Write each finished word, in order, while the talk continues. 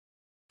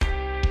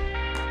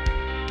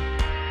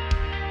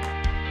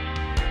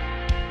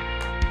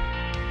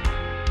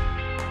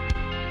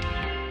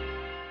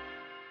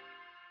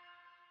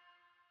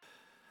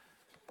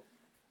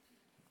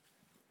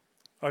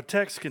Our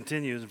text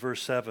continues,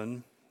 verse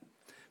 7,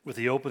 with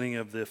the opening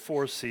of the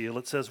fourth seal.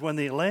 It says, "When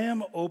the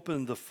Lamb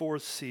opened the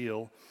fourth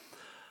seal,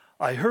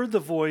 I heard the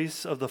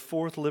voice of the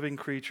fourth living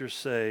creature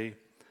say,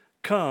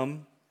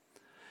 'Come,'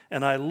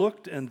 and I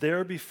looked, and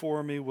there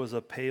before me was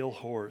a pale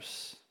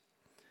horse.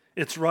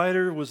 Its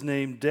rider was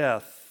named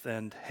Death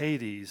and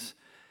Hades,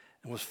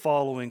 and was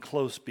following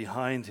close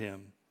behind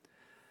him.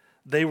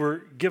 They were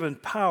given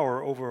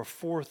power over a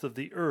fourth of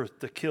the earth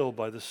to kill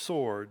by the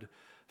sword,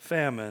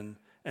 famine,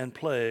 and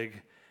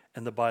plague,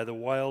 and by the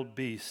wild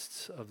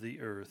beasts of the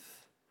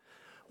earth."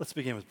 Let's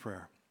begin with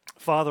prayer.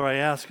 Father, I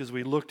ask as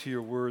we look to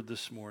your word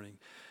this morning,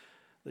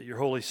 that your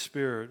Holy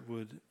Spirit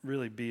would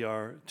really be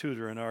our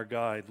tutor and our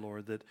guide,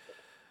 Lord, that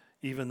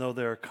even though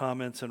there are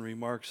comments and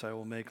remarks I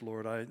will make,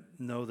 Lord, I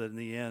know that in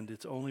the end,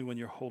 it's only when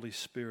your Holy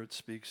Spirit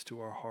speaks to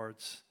our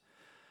hearts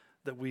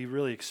that we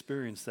really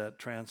experience that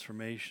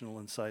transformational,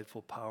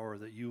 insightful power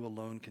that you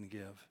alone can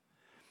give.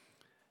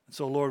 And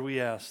so, Lord, we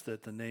ask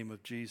that the name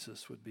of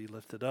Jesus would be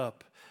lifted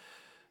up,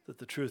 that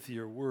the truth of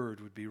your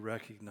word would be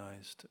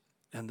recognized,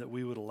 and that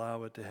we would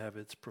allow it to have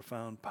its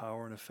profound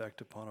power and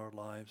effect upon our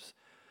lives,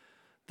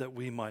 that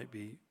we might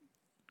be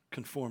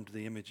conformed to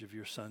the image of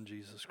your Son,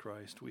 Jesus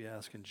Christ. We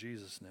ask in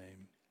Jesus'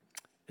 name,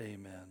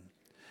 amen.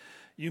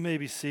 You may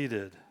be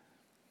seated.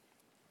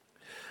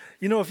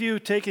 You know, if you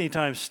take any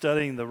time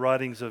studying the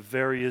writings of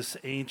various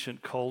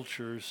ancient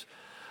cultures,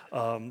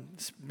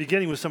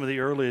 beginning with some of the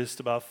earliest,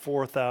 about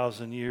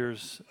 4,000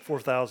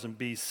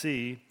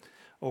 BC,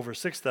 over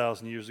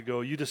 6,000 years ago,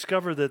 you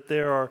discover that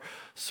there are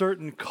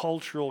certain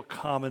cultural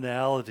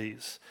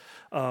commonalities.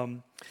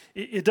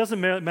 It doesn't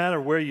matter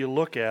where you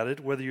look at it,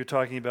 whether you're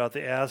talking about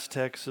the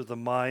Aztecs or the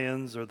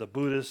Mayans or the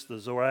Buddhists, the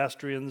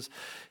Zoroastrians,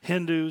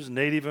 Hindus,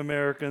 Native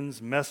Americans,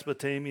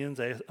 Mesopotamians,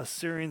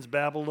 Assyrians,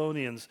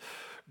 Babylonians,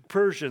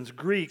 Persians,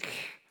 Greek,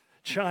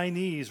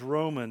 Chinese,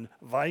 Roman,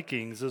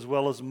 Vikings, as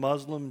well as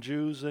Muslim,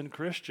 Jews, and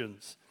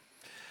Christians.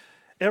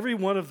 Every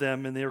one of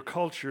them in their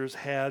cultures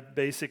had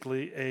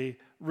basically a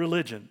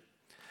religion.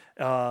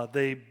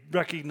 They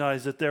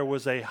recognized that there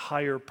was a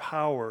higher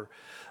power.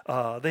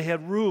 They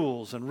had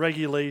rules and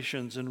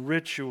regulations and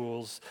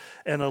rituals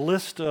and a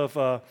list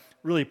of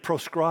really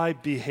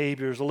proscribed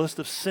behaviors, a list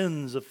of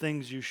sins of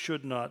things you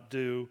should not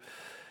do.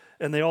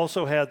 And they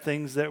also had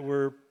things that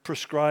were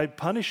prescribed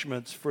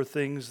punishments for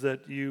things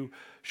that you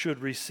should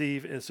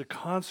receive as a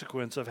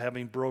consequence of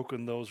having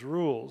broken those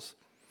rules.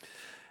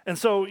 And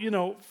so, you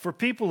know, for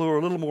people who are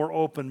a little more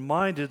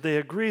open-minded, they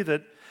agree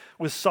that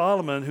with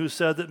Solomon, who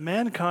said that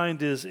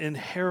mankind is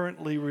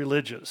inherently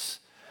religious.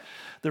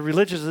 The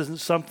religious isn't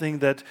something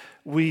that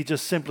we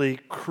just simply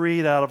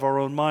create out of our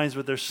own minds,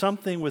 but there's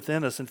something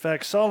within us. In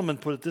fact, Solomon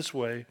put it this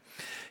way.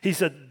 He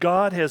said,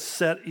 God has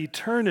set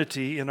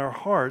eternity in our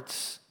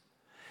hearts.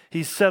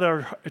 He set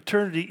our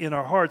eternity in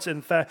our hearts.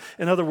 In fact,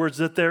 in other words,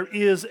 that there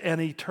is an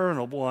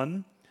eternal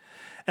one.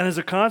 And as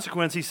a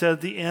consequence, he said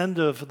at the end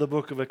of the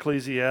book of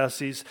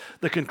Ecclesiastes,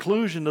 the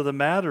conclusion of the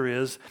matter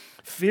is,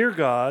 fear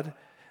God,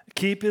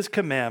 keep his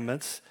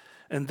commandments,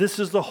 and this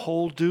is the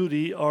whole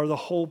duty or the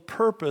whole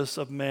purpose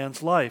of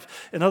man's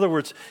life. In other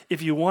words,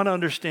 if you want to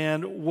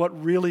understand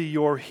what really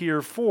you're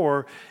here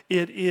for,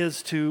 it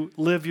is to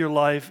live your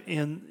life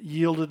in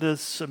yieldedness,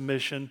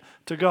 submission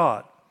to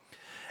God.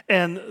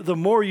 And the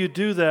more you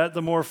do that,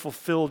 the more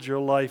fulfilled your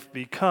life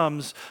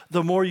becomes.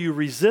 The more you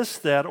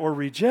resist that or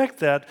reject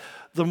that,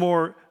 the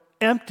more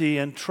empty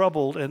and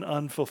troubled and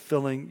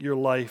unfulfilling your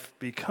life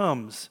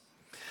becomes.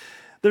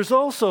 There's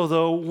also,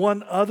 though,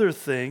 one other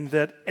thing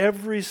that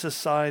every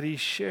society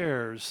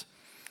shares.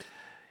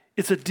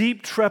 It's a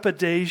deep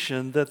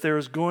trepidation that there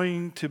is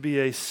going to be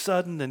a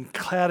sudden and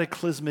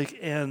cataclysmic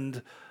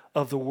end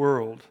of the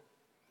world.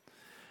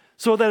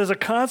 So that as a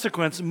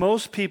consequence,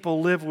 most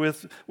people live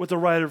with what the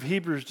writer of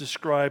Hebrews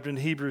described in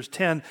Hebrews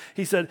 10.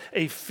 He said,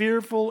 a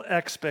fearful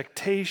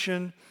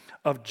expectation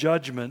of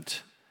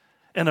judgment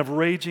and of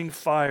raging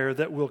fire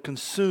that will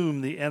consume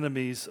the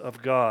enemies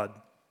of God.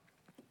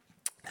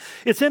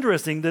 It's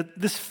interesting that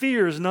this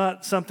fear is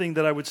not something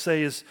that I would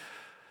say is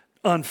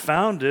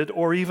unfounded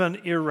or even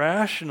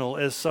irrational,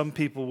 as some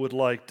people would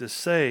like to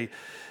say.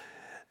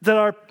 That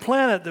our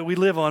planet that we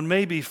live on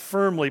may be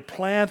firmly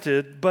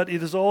planted, but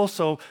it is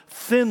also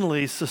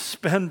thinly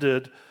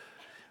suspended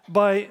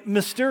by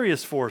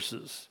mysterious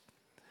forces.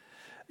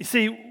 You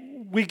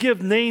see, we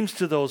give names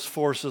to those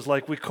forces,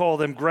 like we call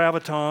them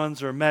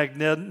gravitons or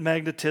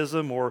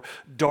magnetism or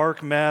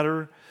dark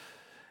matter.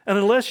 And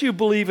unless you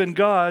believe in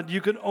God, you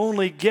can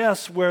only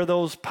guess where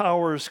those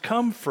powers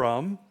come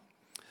from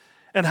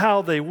and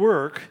how they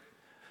work.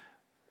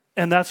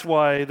 And that's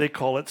why they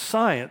call it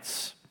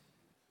science.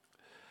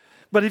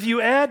 But if you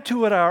add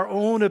to it our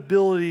own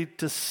ability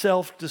to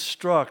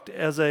self-destruct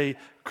as a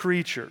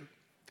creature,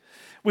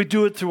 we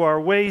do it through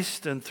our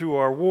waste and through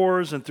our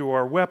wars and through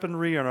our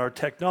weaponry and our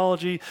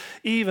technology,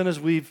 even as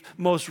we've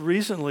most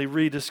recently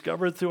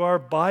rediscovered through our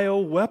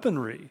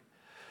bioweaponry.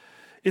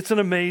 It's an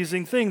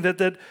amazing thing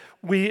that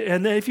we,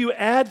 and if you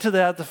add to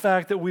that the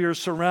fact that we are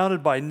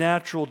surrounded by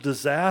natural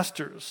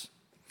disasters,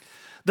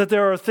 that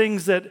there are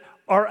things that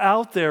are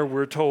out there,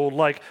 we're told,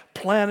 like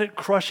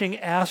planet-crushing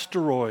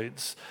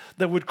asteroids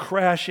that would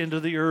crash into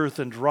the earth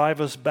and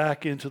drive us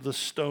back into the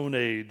Stone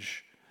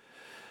Age.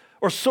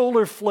 Or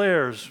solar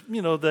flares,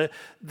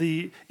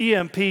 the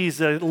EMPs,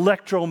 the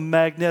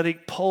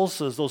electromagnetic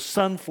pulses, those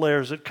sun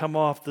flares that come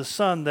off the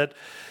sun that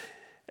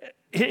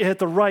at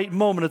the right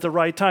moment, at the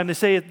right time. They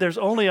say there's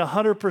only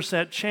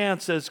 100%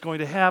 chance that it's going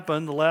to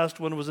happen. The last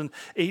one was in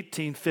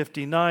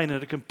 1859,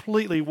 and it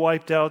completely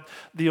wiped out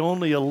the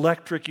only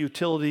electric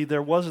utility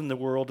there was in the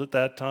world at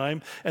that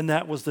time, and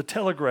that was the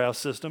telegraph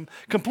system.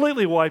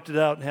 Completely wiped it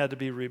out and had to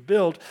be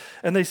rebuilt.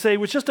 And they say it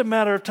was just a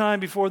matter of time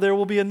before there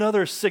will be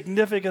another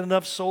significant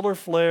enough solar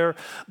flare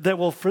that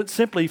will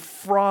simply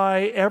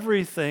fry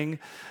everything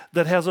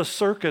that has a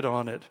circuit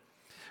on it.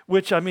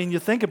 Which, you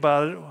think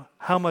about it,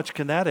 how much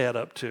can that add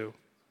up to?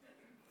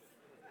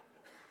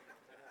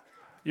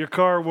 Your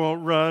car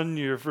won't run,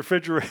 your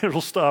refrigerator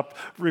will stop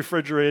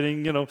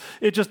refrigerating,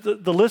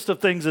 the list of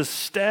things is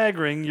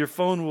staggering. Your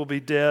phone will be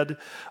dead.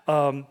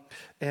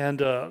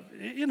 It's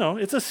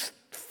a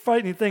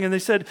frightening thing. And they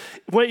said,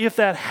 well, if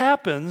that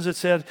happens, it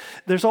said,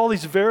 there's all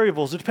these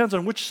variables. It depends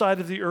on which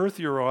side of the earth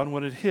you're on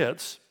when it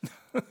hits.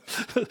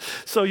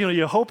 So,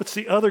 you hope it's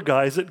the other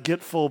guys that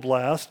get full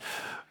blast.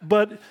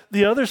 But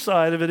the other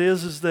side of it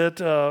is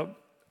that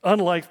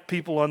unlike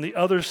people on the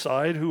other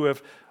side who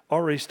have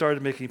already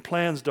started making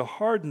plans to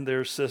harden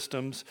their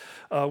systems,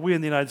 we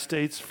in the United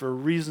States, for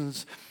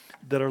reasons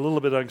that are a little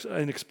bit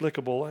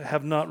inexplicable,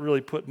 have not really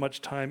put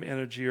much time,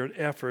 energy, or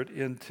effort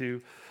into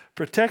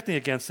protecting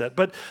against that.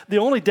 But the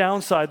only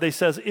downside, they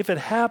says, if it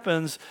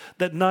happens,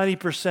 that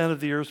 90% of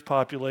the Earth's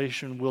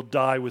population will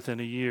die within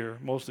a year,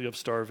 mostly of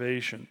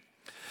starvation.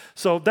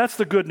 So that's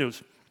the good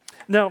news.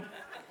 Now,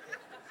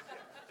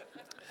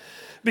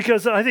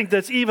 because I think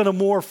that's even a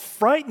more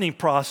frightening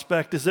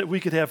prospect is that we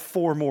could have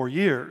 4 more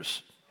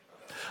years.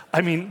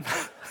 And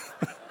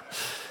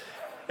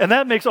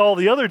that makes all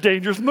the other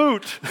dangers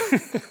moot.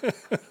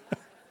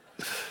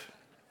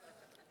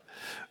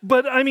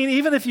 But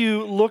even if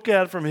you look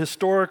at it from a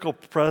historical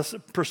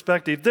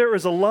perspective, there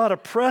is a lot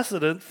of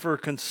precedent for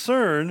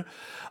concern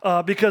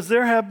because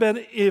there have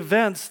been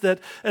events that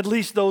at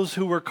least those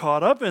who were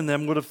caught up in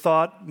them would have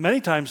many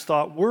times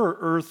thought were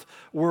Earth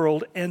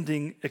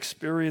world-ending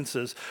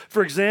experiences.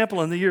 For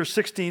example, in the year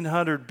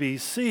 1600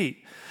 BC,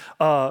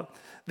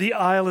 the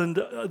island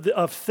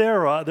of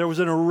Thera, there was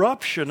an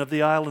eruption of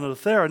the island of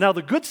Thera. Now,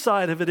 the good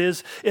side of it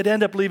is it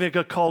ended up leaving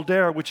a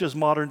caldera, which is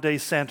modern-day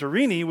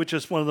Santorini, which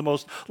is one of the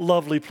most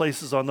lovely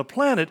places on the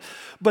planet.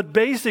 But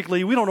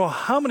basically, we don't know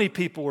how many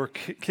people were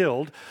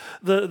killed.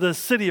 The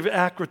city of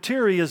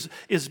Akrotiri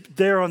is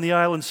there on the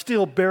island,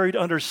 still buried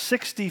under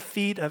 60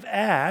 feet of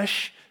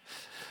ash.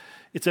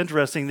 It's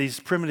interesting, these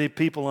primitive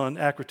people on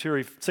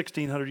Akrotiri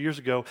 1,600 years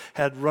ago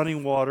had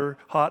running water,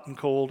 hot and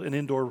cold, and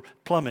indoor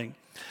plumbing.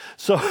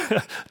 So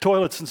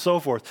toilets and so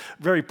forth,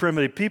 very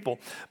primitive people.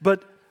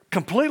 But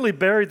completely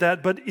buried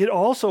that, but it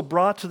also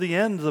brought to the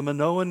end the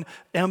Minoan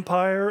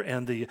Empire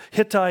and the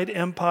Hittite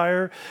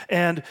Empire,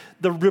 and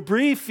the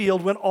debris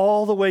field went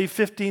all the way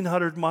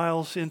 1,500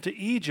 miles into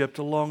Egypt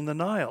along the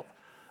Nile.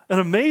 An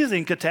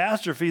amazing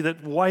catastrophe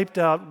that wiped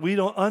out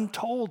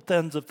untold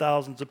tens of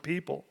thousands of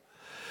people.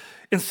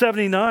 In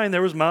 79,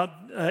 there was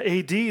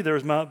there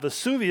was Mount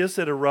Vesuvius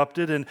that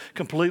erupted and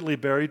completely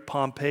buried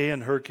Pompeii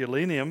and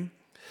Herculaneum.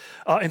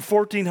 In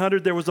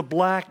 1400, there was a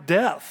Black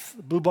Death,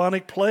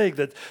 bubonic plague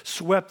that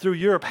swept through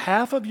Europe.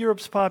 Half of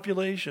Europe's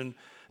population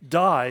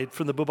died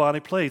from the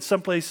bubonic plague,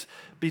 someplace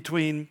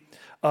between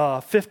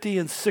 50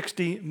 and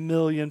 60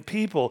 million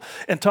people.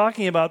 And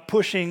talking about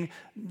pushing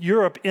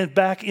Europe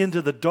back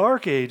into the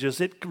Dark Ages,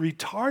 it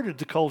retarded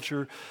the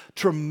culture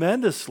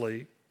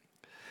tremendously.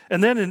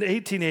 And then in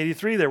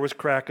 1883, there was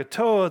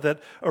Krakatoa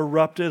that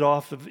erupted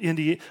off of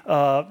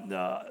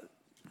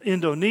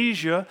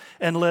Indonesia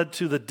and led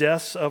to the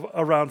deaths of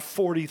around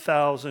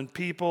 40,000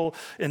 people.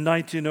 In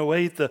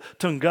 1908, the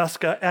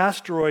Tunguska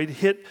asteroid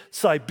hit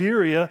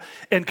Siberia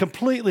and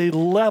completely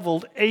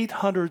leveled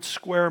 800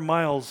 square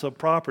miles of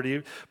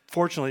property.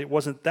 Fortunately, it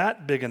wasn't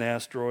that big an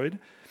asteroid.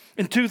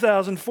 In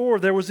 2004,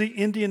 there was the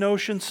Indian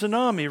Ocean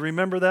tsunami.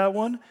 Remember that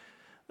one?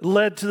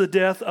 Led to the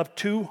death of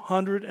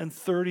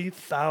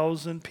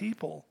 230,000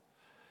 people.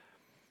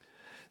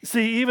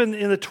 See, even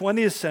in the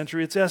 20th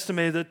century, it's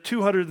estimated that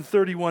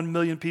 231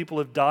 million people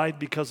have died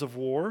because of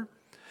war,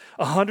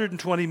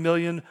 120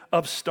 million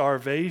of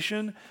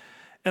starvation,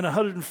 and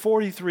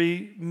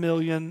 143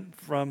 million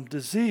from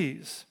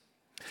disease.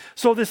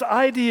 So this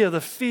idea, the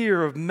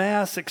fear of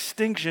mass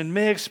extinction,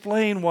 may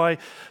explain why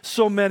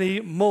so many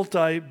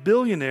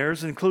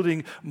multi-billionaires,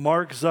 including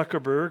Mark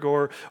Zuckerberg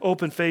or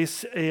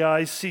OpenFace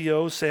AI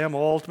CEO Sam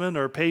Altman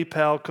or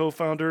PayPal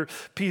co-founder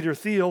Peter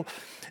Thiel,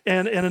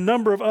 and a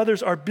number of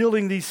others are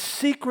building these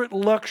secret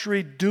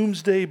luxury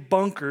doomsday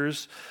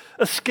bunkers,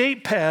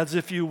 escape paths,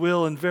 if you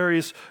will, in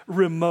various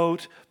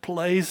remote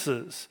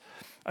places.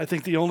 I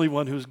think the only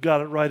one who's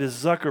got it right is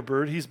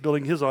Zuckerberg. He's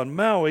building his on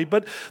Maui.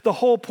 But the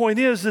whole point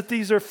is that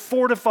these are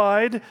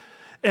fortified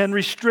and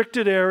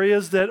restricted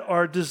areas that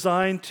are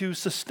designed to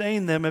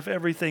sustain them if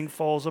everything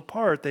falls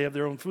apart. They have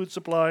their own food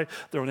supply,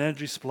 their own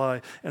energy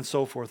supply, and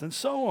so forth and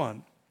so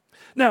on.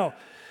 Now,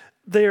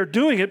 they are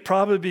doing it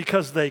probably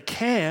because they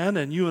can,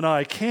 and you and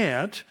I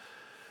can't,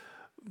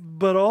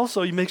 but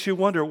also it makes you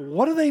wonder,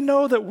 what do they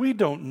know that we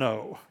don't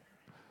know?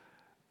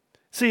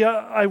 See,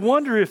 I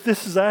wonder if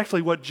this is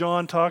actually what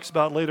John talks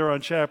about later on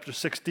chapter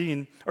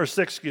 16, or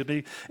 6,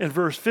 in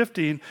verse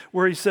 15,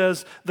 where he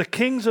says, the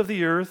kings of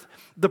the earth,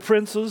 the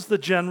princes, the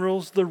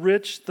generals, the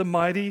rich, the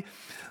mighty,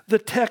 the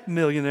tech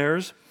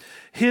millionaires,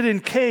 hid in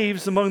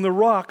caves among the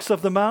rocks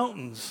of the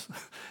mountains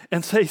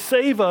and say,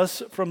 save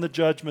us from the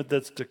judgment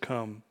that's to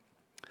come.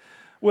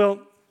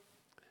 Well,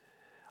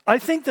 I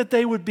think that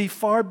they would be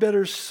far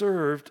better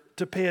served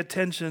to pay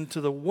attention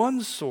to the one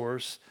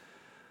source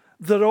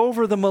that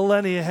over the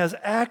millennia has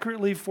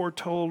accurately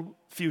foretold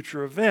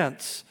future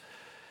events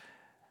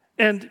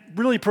and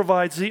really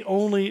provides the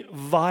only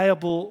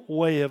viable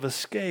way of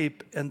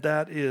escape, and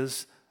that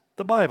is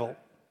the Bible,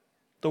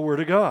 the Word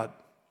of God.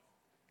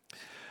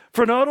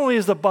 For not only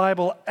has the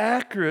Bible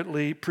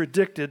accurately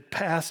predicted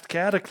past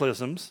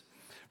cataclysms,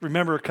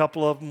 remember a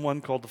couple of them, one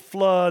called the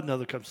flood,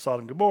 another called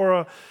Sodom and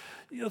Gomorrah,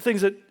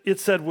 things that it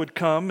said would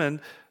come and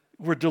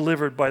were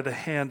delivered by the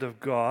hand of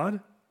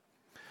God.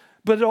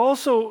 But it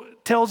also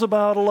tells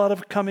about a lot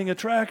of coming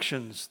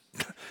attractions.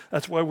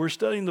 That's why we're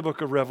studying the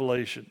book of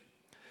Revelation.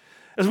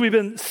 As we've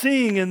been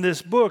seeing in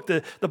this book,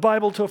 the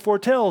Bible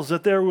foretells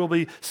that there will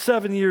be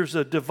 7 years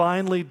of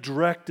divinely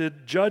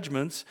directed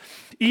judgments,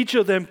 each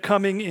of them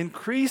coming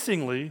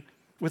increasingly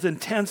with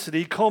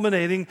intensity,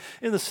 culminating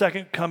in the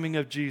second coming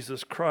of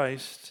Jesus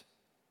Christ.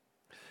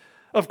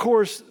 Of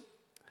course,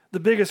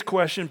 the biggest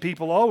question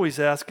people always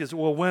ask is,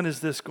 well, when is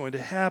this going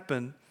to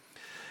happen?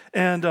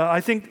 And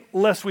I think,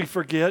 lest we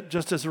forget,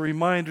 just as a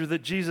reminder,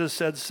 that Jesus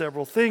said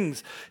several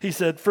things. He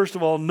said, first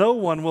of all, no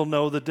one will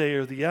know the day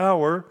or the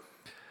hour,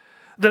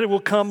 that it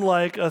will come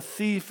like a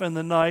thief in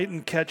the night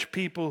and catch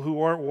people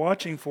who aren't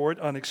watching for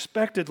it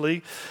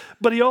unexpectedly.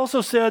 But he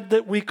also said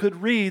that we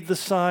could read the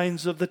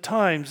signs of the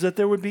times, that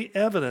there would be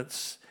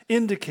evidence,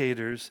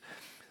 indicators,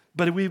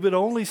 but we would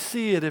only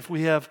see it if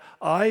we have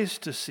eyes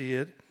to see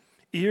it,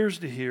 ears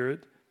to hear it,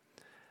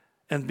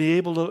 and be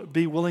able to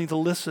be willing to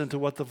listen to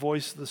what the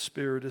voice of the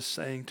Spirit is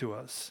saying to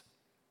us.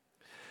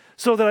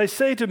 So that I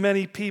say to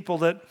many people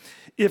that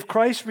if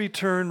Christ's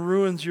return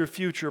ruins your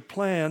future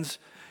plans,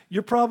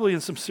 you're probably in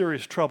some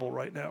serious trouble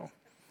right now.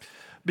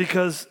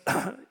 Because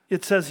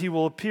it says he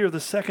will appear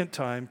the second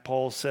time,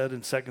 Paul said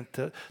in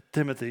 2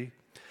 Timothy.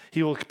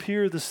 He will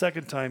appear the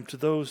second time to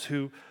those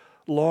who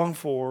long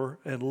for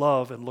and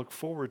love and look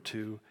forward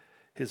to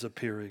his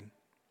appearing.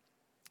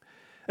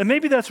 And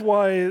maybe that's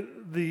why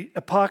the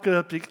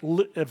apocalyptic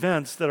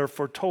events that are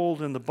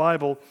foretold in the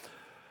Bible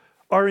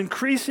are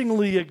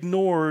increasingly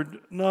ignored,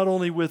 not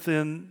only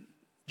within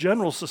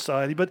general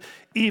society, but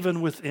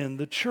even within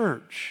the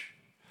church,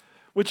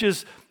 which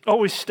is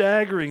always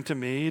staggering to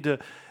me to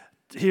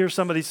hear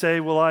somebody say,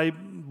 well, I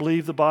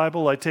believe the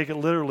Bible, I take it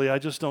literally, I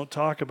just don't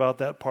talk about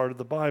that part of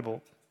the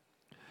Bible.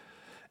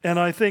 And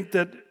I think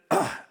that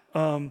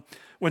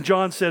when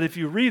John said, if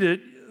you read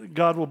it,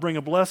 God will bring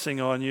a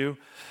blessing on you,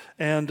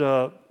 and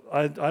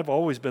I've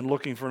always been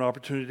looking for an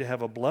opportunity to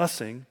have a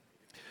blessing.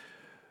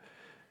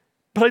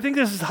 But I think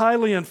this is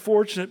highly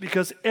unfortunate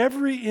because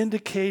every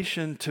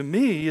indication to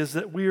me is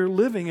that we are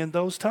living in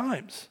those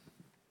times,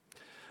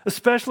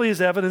 especially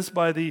as evidenced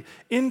by the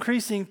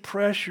increasing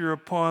pressure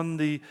upon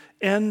the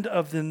end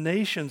of the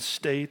nation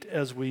state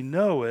as we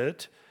know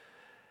it,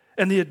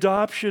 and the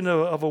adoption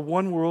of a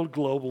one-world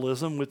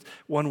globalism with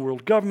one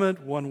world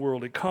government, one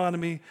world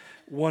economy,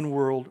 one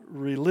world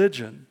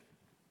religion.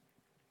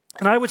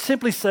 And I would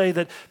simply say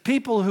that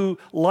people who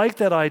like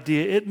that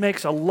idea, it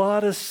makes a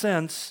lot of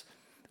sense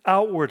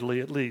outwardly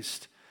at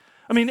least.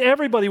 I mean,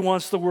 everybody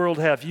wants the world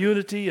to have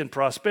unity and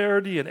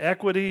prosperity and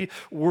equity,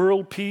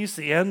 world peace,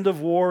 the end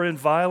of war and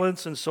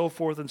violence, and so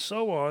forth and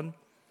so on.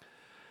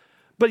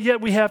 But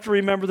yet we have to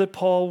remember that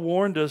Paul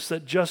warned us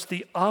that just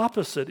the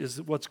opposite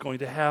is what's going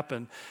to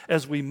happen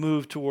as we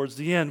move towards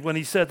the end, when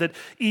he said that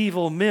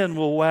evil men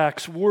will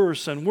wax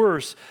worse and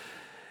worse.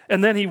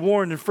 And then he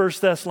warned in 1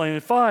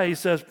 Thessalonians 5, he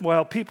says,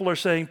 while people are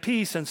saying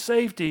peace and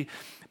safety,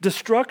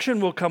 destruction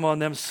will come on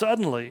them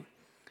suddenly,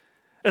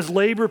 as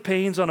labor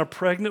pains on a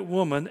pregnant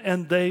woman,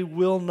 and they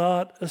will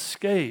not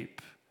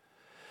escape.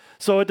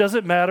 So it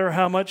doesn't matter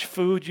how much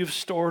food you've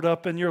stored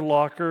up in your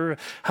locker,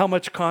 how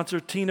much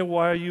concertina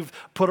wire you've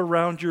put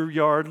around your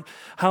yard,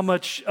 how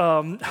much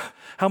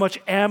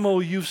ammo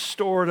you've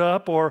stored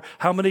up, or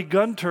how many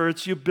gun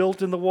turrets you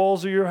built in the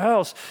walls of your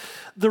house.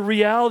 The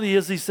reality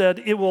is, he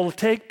said, it will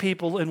take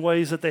people in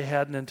ways that they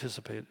hadn't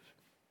anticipated.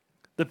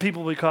 The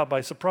people will be caught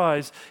by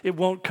surprise. It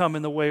won't come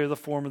in the way or the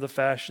form or the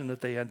fashion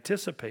that they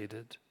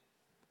anticipated.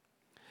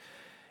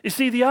 You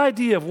see, the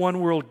idea of one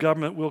world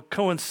government will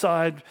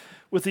coincide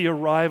with the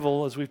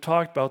arrival, as we've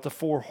talked about, the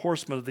four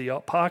horsemen of the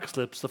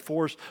apocalypse, the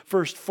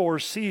first four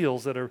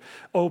seals that are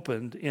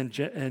opened in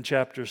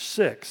chapter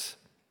 6.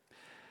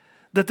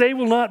 That they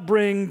will not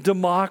bring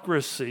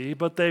democracy,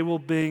 but they will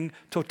bring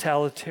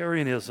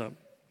totalitarianism.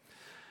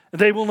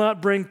 They will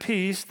not bring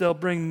peace, they'll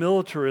bring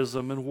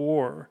militarism and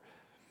war.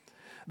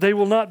 They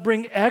will not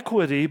bring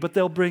equity, but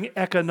they'll bring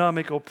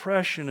economic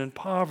oppression and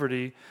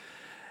poverty.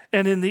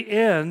 And in the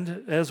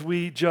end, as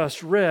we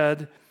just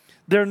read,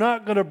 they're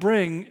not going to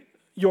bring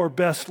your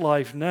best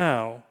life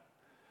now,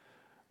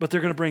 but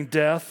they're going to bring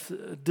death,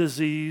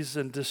 disease,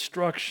 and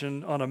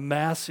destruction on a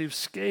massive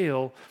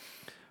scale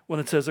when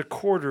it says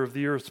 1/4 of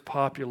the earth's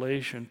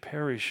population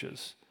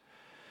perishes.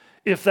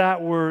 If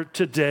that were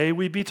today,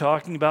 we'd be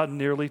talking about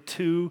nearly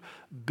 2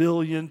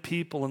 billion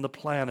people on the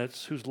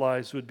planet whose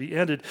lives would be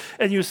ended.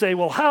 And you say,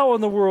 well, how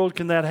in the world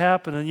can that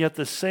happen? And yet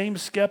the same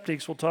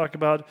skeptics will talk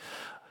about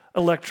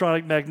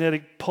electronic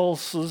magnetic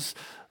pulses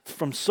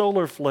from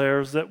solar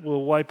flares that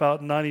will wipe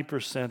out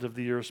 90% of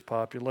the Earth's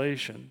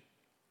population.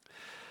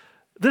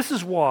 This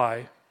is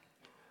why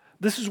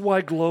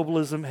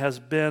globalism has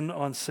been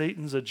on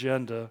Satan's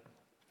agenda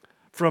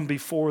from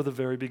before the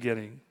very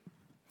beginning.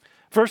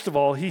 First of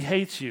all, he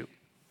hates you.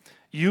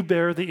 You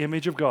bear the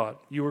image of God.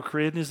 You were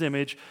created in his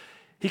image.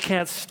 He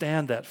can't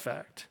stand that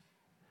fact.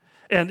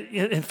 And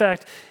in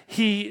fact,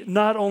 he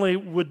not only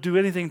would do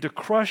anything to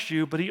crush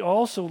you, but he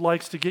also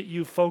likes to get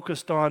you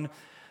focused on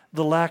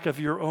the lack of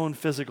your own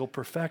physical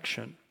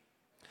perfection.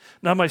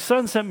 Now, my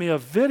son sent me a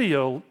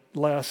video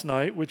last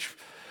night, which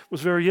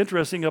was very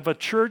interesting, of a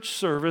church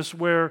service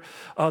where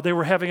they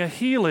were having a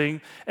healing,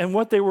 and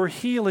what they were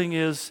healing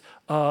is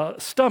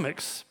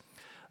stomachs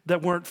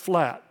that weren't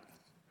flat.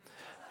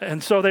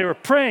 And so they were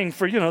praying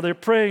for, they're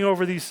praying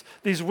over these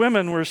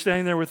women who were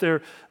standing there with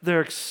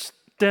their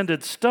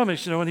extended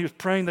stomachs, and he was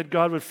praying that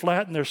God would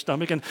flatten their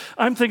stomach. And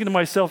I'm thinking to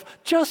myself,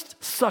 just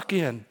suck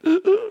in.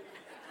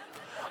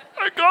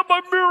 I got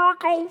my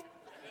miracle.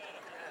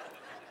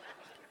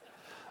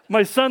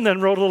 My son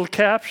then wrote a little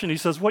caption. He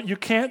says, what you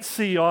can't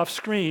see off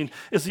screen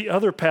is the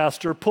other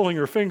pastor pulling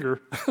her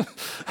finger.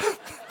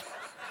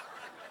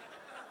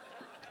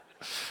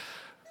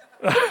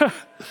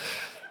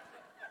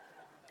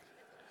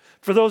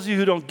 For those of you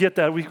who don't get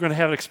that, we're going to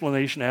have an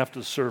explanation after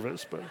the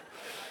service.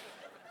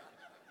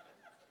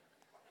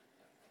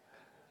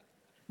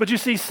 But you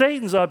see,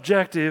 Satan's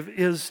objective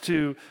is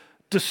to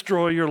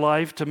destroy your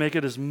life, to make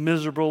it as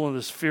miserable and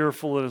as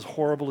fearful and as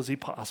horrible as he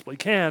possibly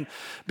can,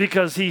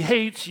 because he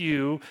hates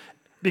you,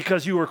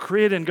 because you were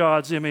created in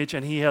God's image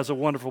and he has a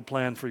wonderful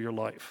plan for your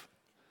life.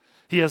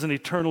 He has an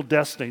eternal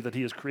destiny that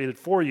he has created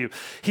for you.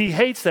 He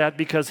hates that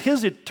because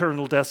his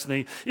eternal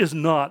destiny is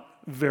not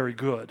very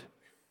good.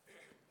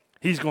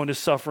 He's going to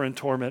suffer in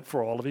torment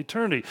for all of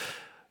eternity.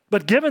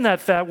 But given that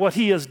fact, what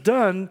he has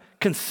done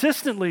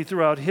consistently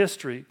throughout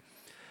history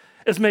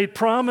is made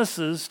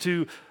promises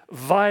to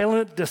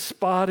violent,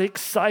 despotic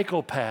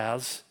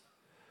psychopaths,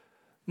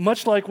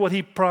 much like what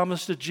he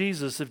promised to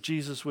Jesus if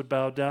Jesus would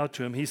bow down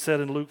to him. He said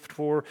in Luke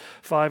 4,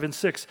 5, and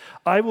 6,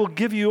 I will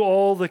give you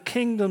all the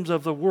kingdoms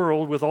of the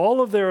world with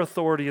all of their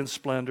authority and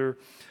splendor,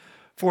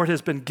 for it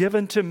has been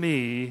given to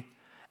me,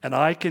 and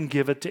I can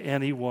give it to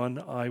anyone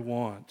I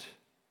want.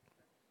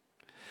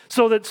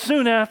 So that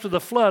soon after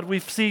the flood, we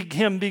see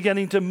him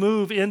beginning to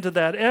move into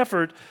that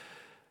effort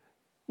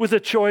with the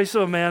choice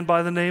of a man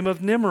by the name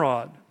of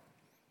Nimrod.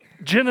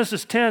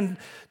 Genesis 10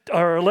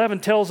 or 11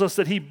 tells us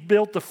that he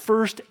built the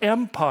first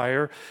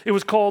empire. It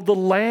was called the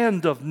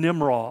land of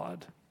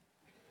Nimrod.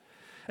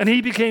 And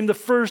he became the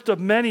first of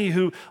many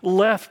who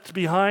left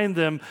behind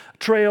them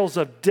trails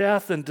of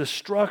death and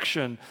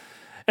destruction.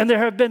 And there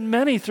have been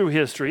many through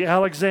history,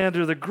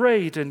 Alexander the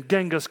Great and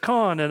Genghis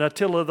Khan and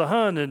Attila the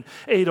Hun and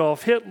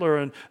Adolf Hitler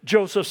and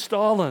Joseph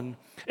Stalin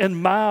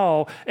and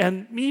Mao,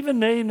 and even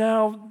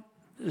now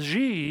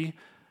Xi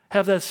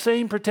have that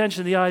same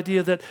pretension, the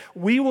idea that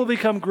we will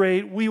become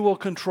great, we will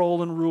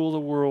control and rule the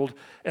world,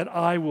 and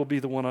I will be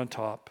the one on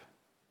top.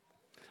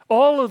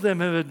 All of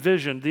them have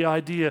envisioned the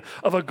idea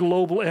of a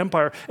global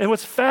empire. And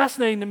what's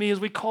fascinating to me is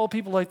we call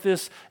people like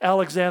this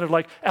Alexander,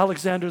 like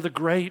Alexander the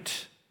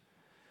Great.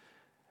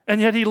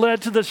 And yet he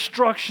led to the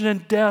destruction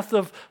and death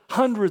of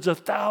hundreds of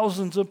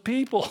thousands of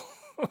people.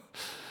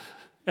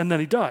 And then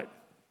he died.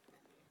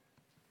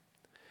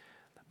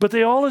 But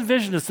they all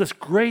envisioned this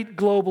great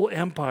global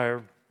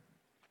empire.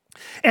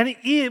 And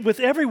with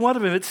every one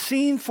of them, it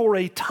seemed for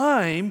a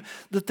time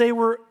that they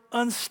were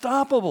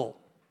unstoppable.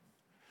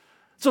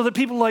 So that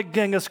people like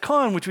Genghis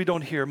Khan, which we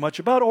don't hear much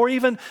about, or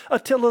even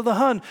Attila the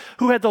Hun,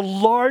 who had the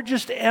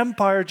largest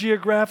empire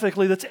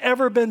geographically that's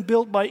ever been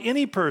built by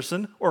any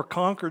person or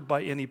conquered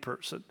by any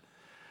person,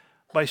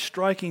 by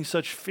striking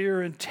such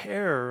fear and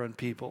terror on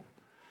people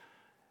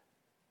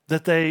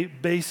that they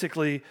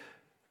basically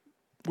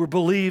were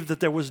believed that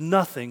there was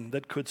nothing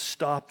that could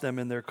stop them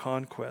in their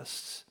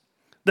conquests,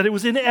 that it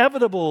was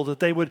inevitable that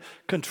they would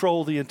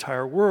control the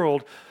entire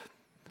world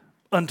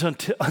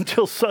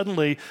until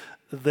suddenly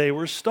they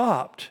were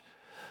stopped.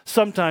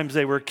 Sometimes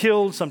they were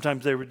killed,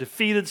 sometimes they were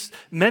defeated.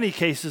 In many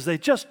cases, they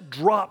just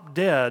dropped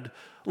dead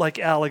like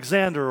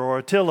Alexander or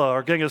Attila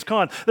or Genghis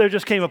Khan. There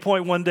just came a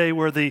point one day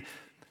where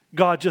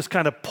God just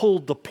kind of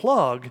pulled the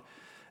plug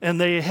And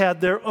they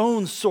had their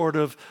own sort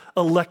of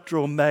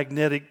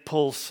electromagnetic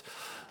pulse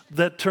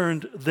that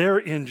turned their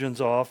engines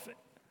off.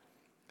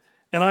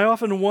 And I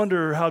often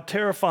wonder how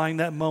terrifying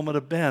that moment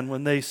have been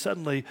when they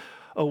suddenly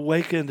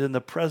awakened in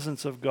the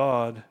presence of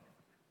God.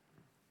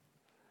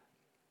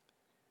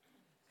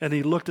 And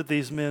he looked at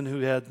these men who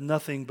had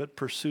nothing but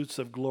pursuits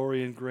of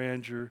glory and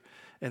grandeur,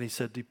 and he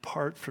said,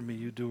 "Depart from me,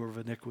 you doer of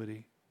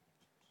iniquity.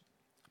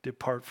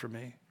 Depart from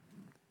me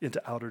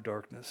into outer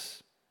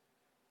darkness."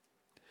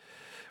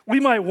 We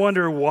might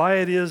wonder why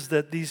it is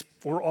that these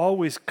were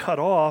always cut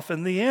off,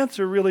 and the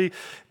answer really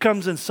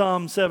comes in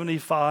Psalm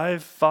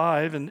 75,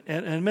 5,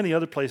 and many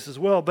other places as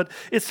well. But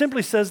it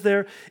simply says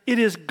there, it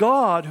is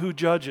God who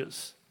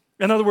judges.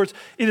 In other words,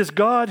 it is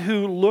God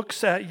who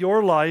looks at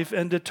your life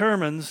and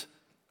determines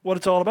what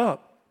it's all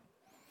about.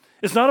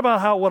 It's not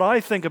about what I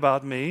think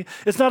about me.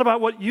 It's not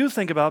about what you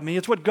think about me.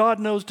 It's what God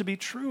knows to be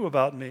true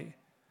about me.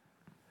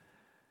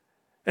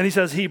 And he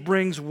says he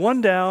brings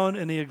one down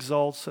and he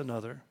exalts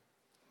another.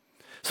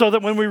 So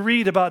that when we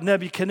read about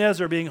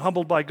Nebuchadnezzar being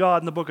humbled by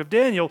God in the book of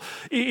Daniel,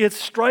 it's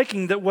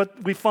striking that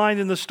what we find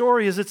in the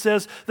story is it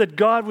says that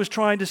God was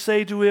trying to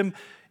say to him,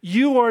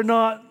 "You are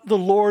not the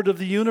Lord of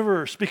the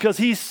universe," because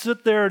he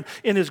sits there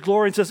in his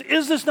glory and says,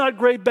 "Is this not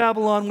great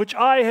Babylon, which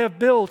I have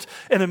built?"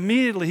 And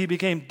immediately he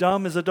became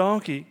dumb as a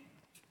donkey,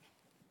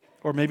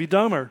 or maybe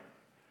dumber.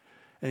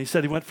 And he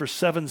said he went for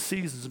 7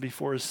 seasons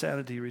before his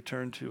sanity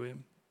returned to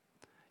him.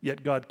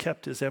 Yet God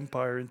kept his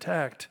empire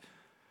intact,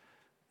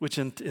 which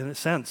in a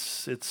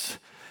sense,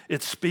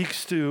 it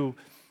speaks to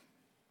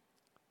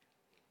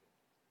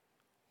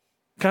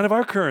kind of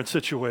our current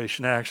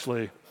situation,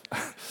 actually.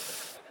 I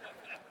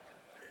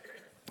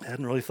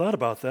hadn't really thought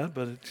about that,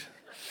 but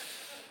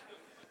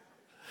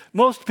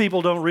most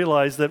people don't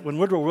realize that when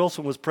Woodrow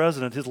Wilson was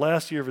president, his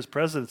last year of his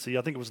presidency,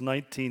 I think it was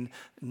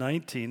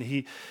 1919,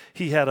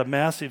 he had a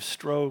massive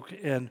stroke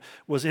and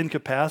was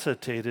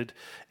incapacitated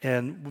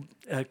and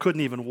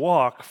couldn't even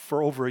walk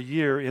for over a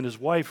year, and his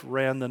wife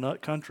ran the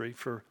country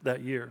for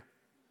that year.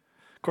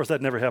 Of course,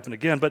 that never happened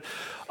again, but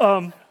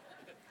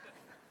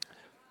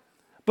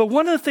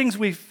one of the things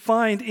we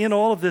find in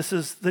all of this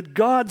is that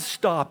God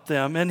stopped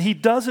them, and he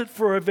does it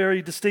for a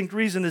very distinct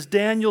reason. As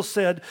Daniel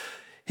said,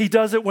 he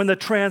does it when the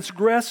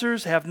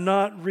transgressors have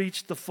not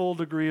reached the full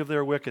degree of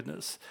their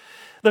wickedness.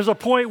 There's a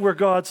point where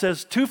God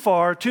says, too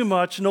far, too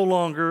much, no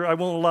longer, I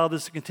won't allow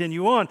this to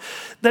continue on.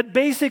 That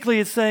basically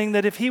is saying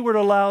that if he were to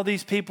allow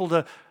these people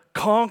to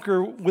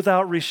conquer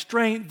without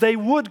restraint, they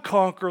would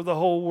conquer the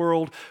whole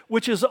world,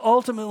 which is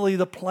ultimately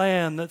the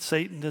plan that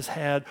Satan has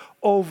had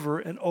over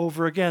and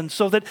over again.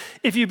 So that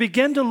if you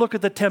begin to look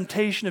at the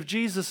temptation of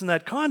Jesus in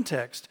that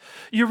context,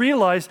 you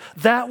realize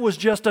that was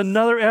just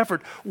another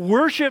effort.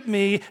 Worship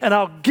me and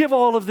I'll give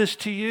all of this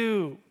to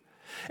you.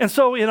 And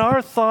so in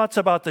our thoughts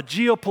about the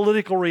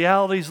geopolitical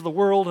realities of the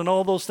world and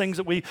all those things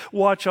that we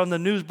watch on the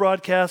news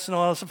broadcasts and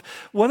all that stuff,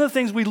 one of the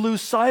things we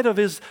lose sight of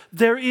is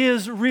there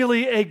is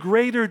really a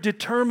greater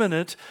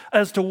determinant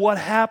as to what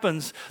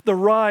happens. The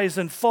rise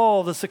and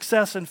fall, the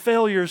success and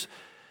failures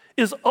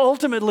is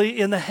ultimately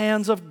in the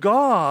hands of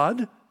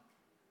God,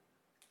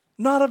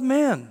 not of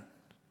men.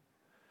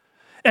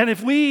 And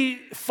if we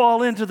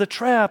fall into the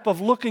trap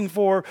of looking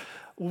for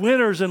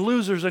winners and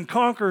losers and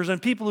conquerors and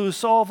people who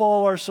solve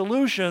all our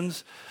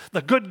solutions,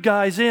 the good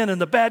guys in and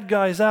the bad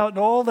guys out and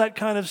all that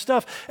kind of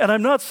stuff. And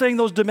I'm not saying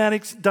those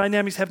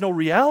dynamics have no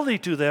reality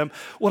to them.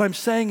 What I'm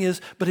saying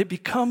is, but it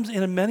becomes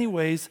in many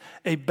ways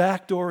a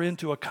backdoor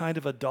into a kind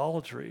of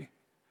idolatry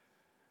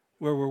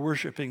where we're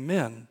worshiping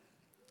men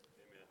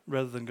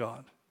rather than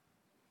God.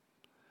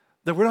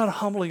 That we're not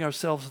humbling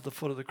ourselves at the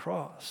foot of the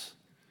cross,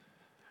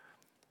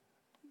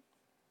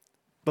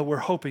 but we're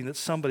hoping that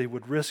somebody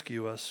would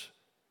rescue us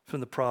from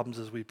the problems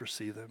as we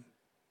perceive them.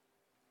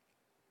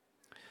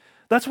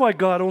 That's why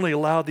God only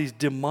allowed these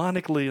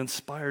demonically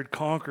inspired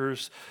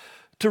conquerors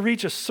to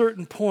reach a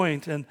certain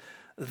point, and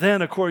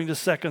then according to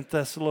 2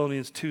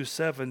 Thessalonians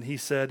 2:7, he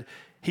said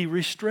he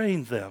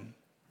restrained them.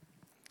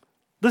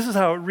 This is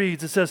how it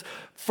reads. It says,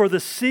 "For the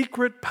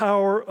secret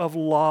power of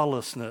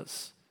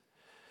lawlessness."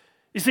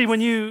 You see,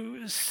 when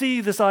you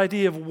see this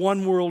idea of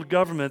one world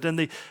government and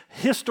the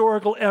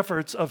historical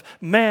efforts of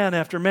man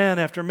after man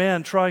after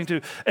man trying to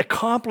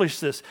accomplish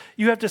this,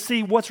 you have to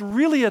see what's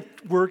really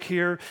at work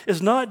here is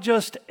not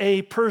just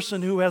a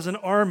person who has an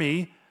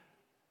army.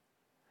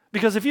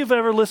 Because if you've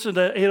ever listened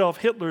to Adolf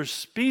Hitler's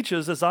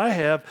speeches, as I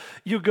have,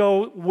 you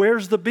go,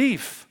 where's the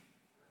beef?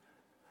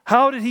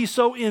 How did he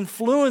so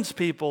influence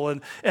people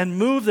and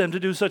move them to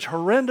do such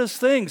horrendous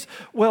things?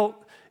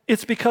 Well,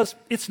 it's because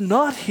it's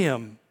not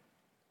him.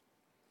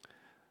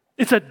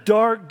 It's a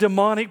dark,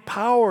 demonic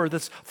power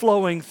that's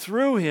flowing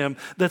through him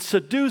that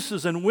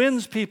seduces and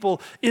wins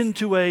people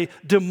into a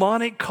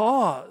demonic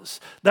cause.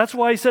 That's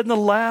why he said in the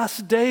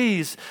last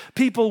days,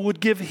 people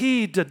would give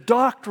heed to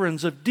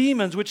doctrines of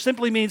demons, which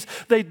simply means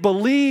they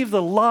believe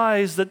the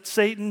lies that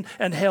Satan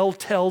and hell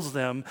tells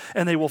them,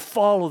 and they will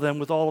follow them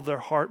with all of their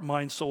heart,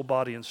 mind, soul,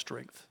 body, and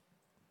strength.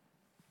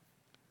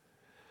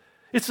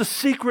 It's the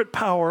secret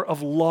power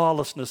of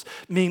lawlessness.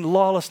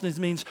 Lawlessness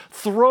means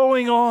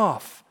throwing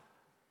off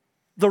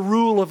the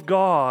rule of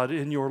God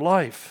in your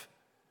life.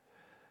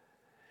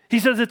 He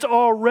says it's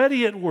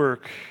already at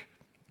work,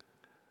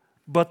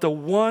 but the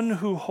one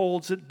who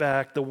holds it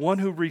back, the one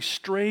who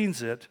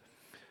restrains it,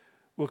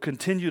 will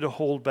continue to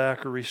hold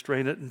back or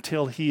restrain it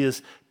until he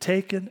is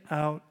taken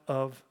out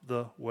of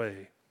the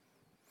way.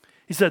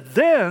 He said,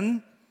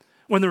 then,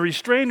 when the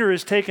restrainer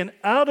is taken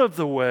out of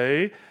the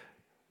way,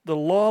 the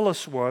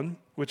lawless one,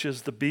 which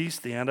is the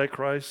beast, the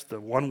Antichrist,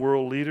 the one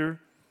world leader,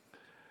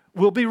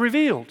 will be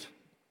revealed.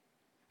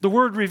 The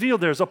word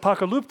revealed there is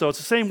apocalypto. It's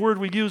the same word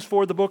we use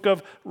for the book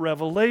of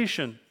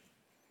Revelation.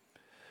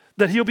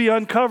 That he'll be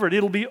uncovered.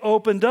 It'll be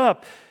opened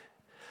up.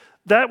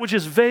 That which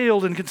is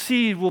veiled and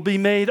concealed will be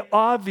made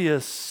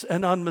obvious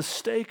and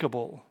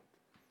unmistakable.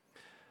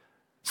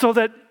 So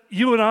that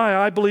you and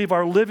I believe,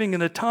 are living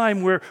in a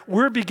time where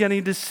we're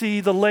beginning to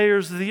see the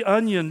layers of the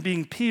onion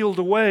being peeled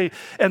away,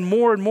 and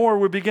more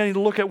we're beginning to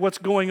look at what's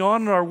going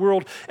on in our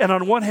world. And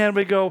on one hand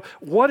we go,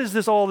 what is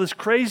this, all this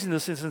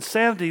craziness, this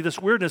insanity, this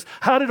weirdness?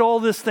 How did all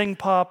this thing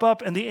pop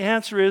up? And the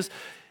answer is,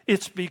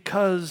 it's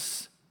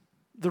because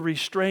the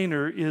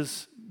restrainer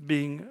is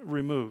being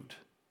removed.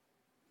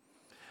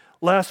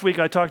 Last week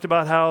I talked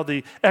about how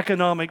the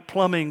economic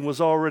plumbing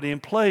was already in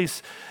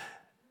place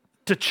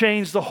to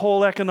change the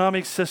whole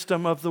economic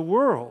system of the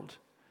world.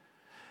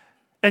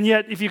 And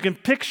yet, if you can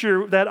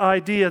picture that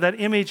idea, that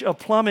image of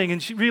plumbing,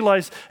 and you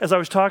realize, as I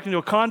was talking to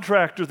a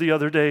contractor the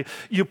other day,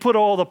 you put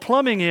all the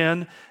plumbing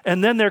in,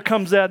 and then there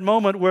comes that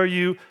moment where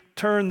you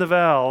turn the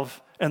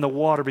valve and the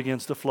water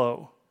begins to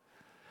flow.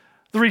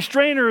 The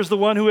restrainer is the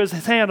one who has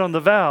his hand on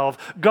the valve.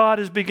 God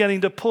is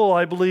beginning to pull,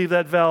 I believe,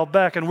 that valve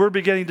back, and we're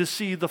beginning to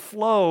see the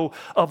flow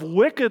of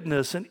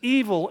wickedness and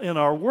evil in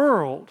our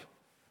world.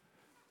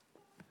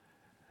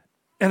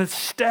 And it's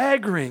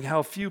staggering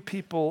how few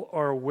people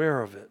are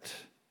aware of it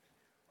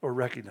or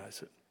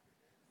recognize it.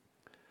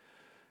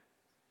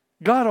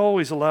 God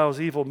always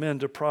allows evil men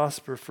to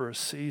prosper for a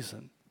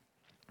season.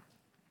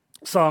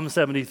 Psalm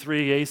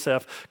 73,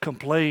 Asaph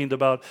complained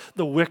about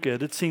the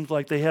wicked. It seems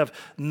like they have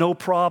no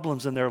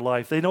problems in their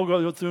life. They don't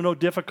go through no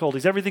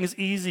difficulties. Everything is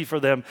easy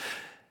for them.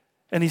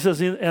 And he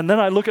says, and then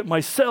I look at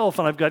myself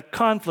and I've got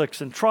conflicts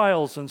and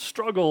trials and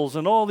struggles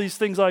and all these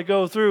things I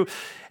go through.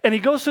 And he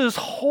goes through this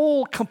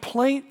whole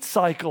complaint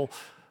cycle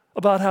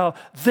about how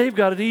they've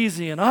got it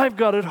easy and I've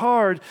got it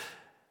hard.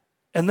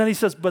 And then he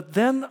says, but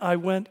then I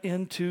went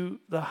into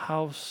the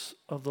house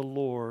of the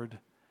Lord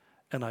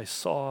and I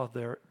saw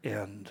their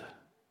end.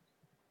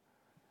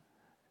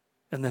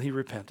 And then he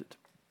repented.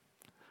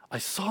 I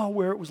saw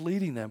where it was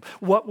leading them,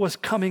 what was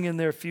coming in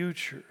their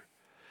future.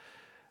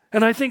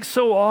 And I think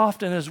so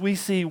often as we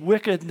see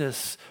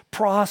wickedness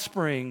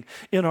prospering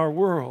in our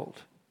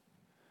world,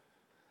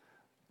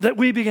 that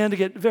we begin to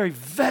get very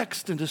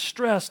vexed and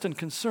distressed and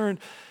concerned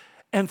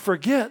and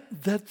forget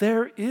that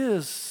there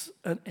is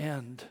an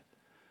end.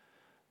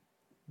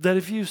 That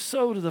if you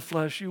sow to the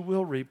flesh, you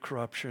will reap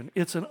corruption.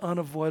 It's an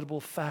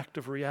unavoidable fact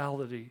of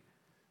reality.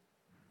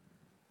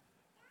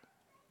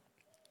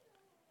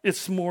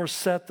 It's more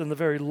set than the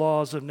very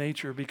laws of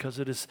nature because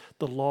it is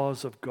the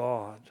laws of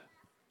God.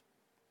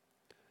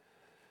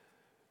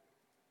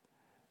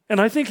 And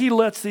I think he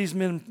lets these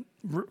men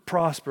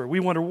prosper. We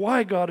wonder,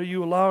 why, God, are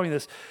you allowing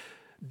this?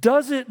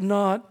 Does it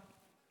not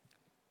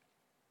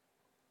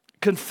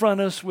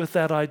confront us with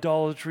that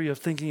idolatry of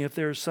thinking if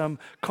there's some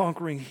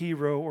conquering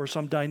hero or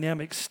some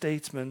dynamic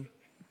statesman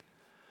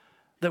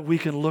that we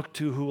can look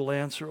to who will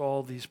answer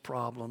all these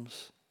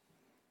problems?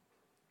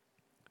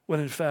 When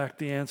in fact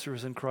the answer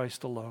is in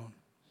Christ alone.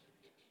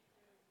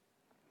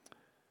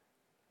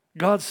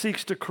 God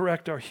seeks to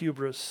correct our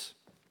hubris.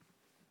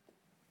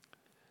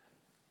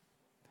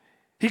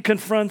 He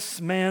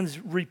confronts man's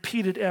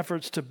repeated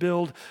efforts to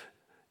build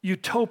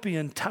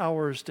utopian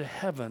towers to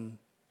heaven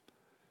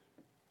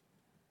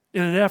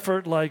in an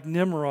effort like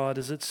Nimrod,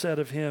 as it said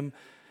of him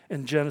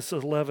in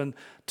Genesis 11,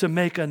 to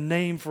make a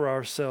name for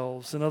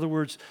ourselves. In other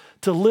words,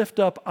 to lift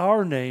up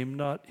our name,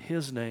 not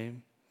his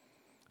name.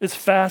 It's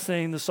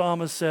fascinating, the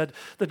psalmist said,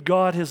 that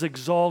God has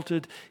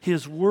exalted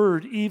his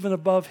word even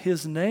above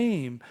his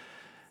name.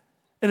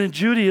 And in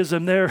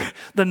Judaism,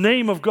 the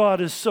name of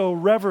God is so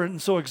reverent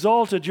and so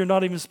exalted, you're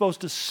not even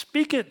supposed to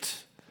speak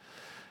it.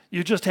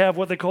 You just have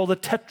what they call the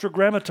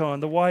tetragrammaton,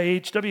 the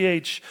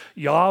YHWH,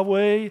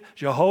 Yahweh,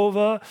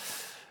 Jehovah.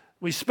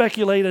 We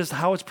speculate as to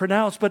how it's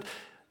pronounced, but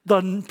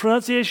the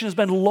pronunciation has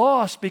been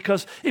lost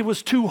because it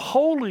was too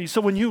holy.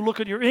 So when you look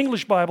at your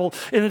English Bible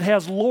and it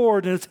has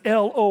Lord and it's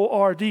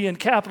L-O-R-D in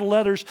capital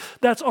letters,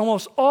 that's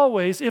almost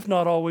always, if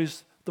not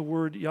always, the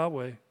word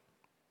Yahweh.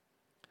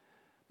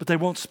 But they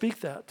won't speak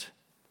that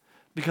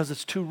because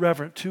it's too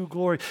reverent, too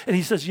glory. And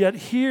he says, yet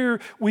here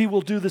we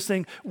will do this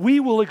thing. We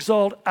will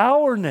exalt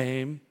our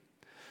name.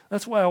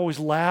 That's why I always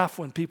laugh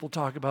when people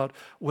talk about,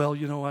 well,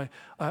 you know,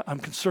 I'm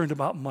concerned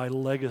about my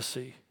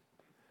legacy.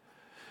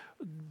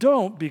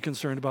 Don't be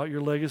concerned about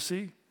your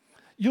legacy.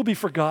 You'll be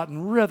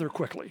forgotten rather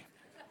quickly.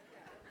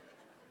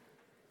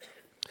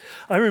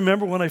 I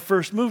remember when I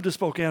first moved to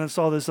Spokane and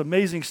saw this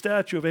amazing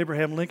statue of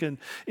Abraham Lincoln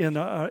in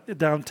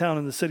downtown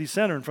in the city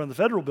center in front of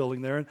the federal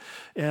building there.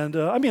 And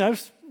I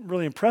was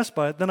really impressed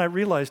by it. Then I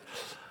realized,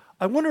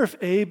 I wonder if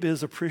Abe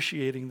is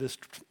appreciating this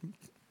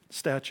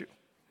statue.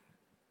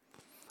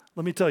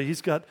 Let me tell you,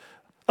 he's got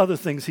other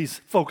things he's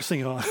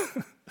focusing on.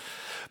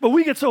 But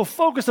we get so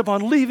focused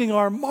upon leaving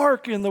our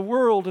mark in the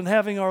world and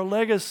having our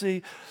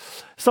legacy.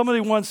 Somebody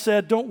once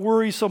said, don't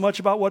worry so much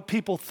about what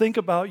people think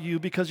about you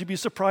because you'd be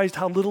surprised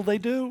how little they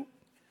do.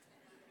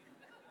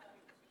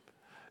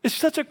 It's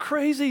such a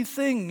crazy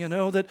thing,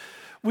 that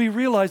we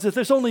realize that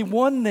there's only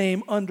one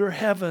name under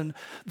heaven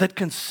that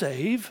can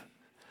save.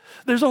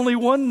 There's only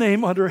one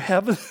name under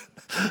heaven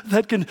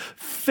that can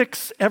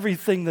fix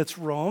everything that's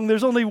wrong.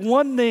 There's only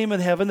one name in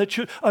heaven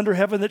under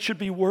heaven that should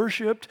be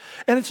worshiped,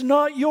 and it's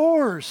not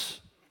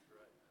yours.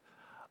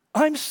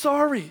 I'm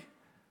sorry,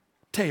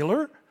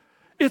 Taylor,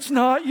 it's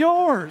not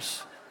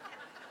yours.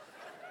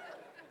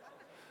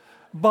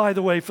 By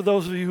the way, for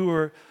those of you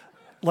who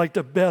like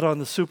to bet on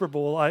the Super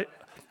Bowl, I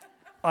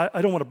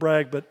don't want to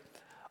brag, but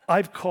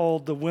I've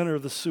called the winner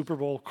of the Super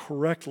Bowl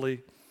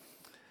correctly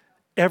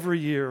every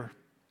year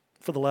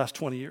for the last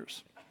 20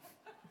 years.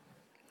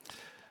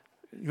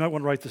 You might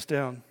want to write this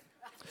down.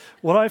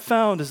 What I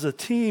found is the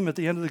team at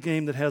the end of the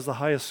game that has the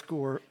highest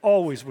score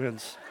always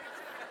wins.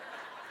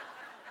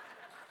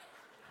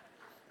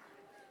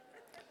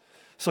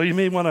 So you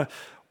may want to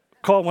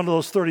call one of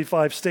those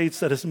 35 states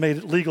that has made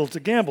it legal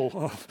to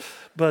gamble.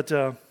 But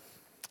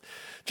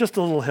just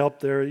a little help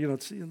there.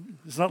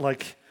 It's not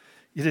like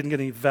you didn't get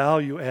any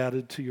value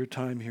added to your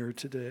time here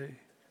today.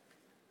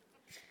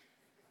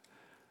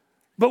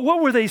 But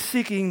what were they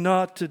seeking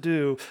not to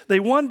do?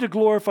 They wanted to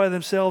glorify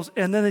themselves,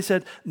 and then they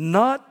said,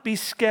 not be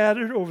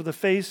scattered over the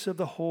face of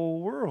the whole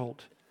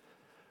world.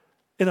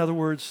 In other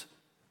words,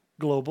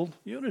 global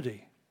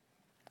unity.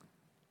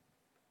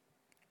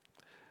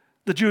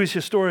 The Jewish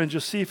historian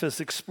Josephus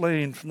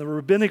explained from the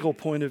rabbinical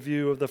point of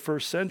view of the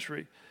first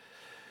century.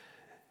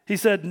 He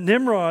said,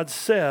 Nimrod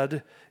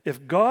said,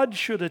 if God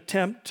should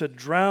attempt to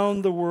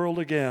drown the world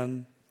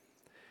again,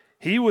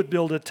 he would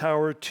build a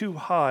tower too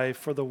high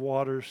for the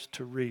waters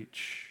to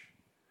reach.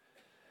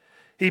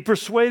 He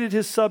persuaded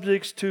his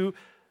subjects to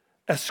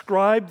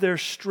ascribe their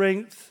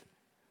strength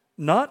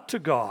not to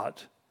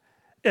God,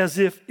 as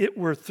if it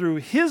were through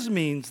his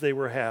means they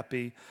were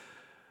happy,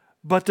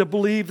 but to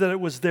believe that it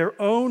was their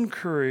own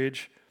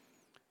courage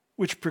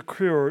which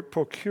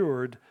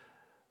procured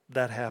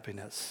that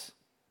happiness.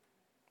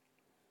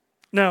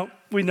 Now,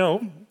 we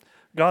know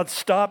God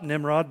stopped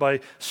Nimrod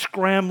by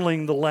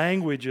scrambling the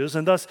languages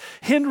and thus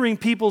hindering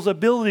people's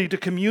ability to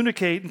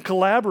communicate and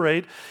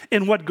collaborate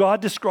in what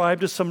God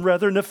described as some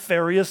rather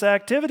nefarious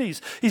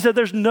activities. He said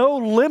there's no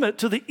limit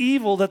to the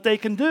evil that they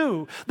can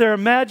do. Their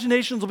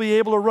imaginations will be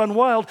able to run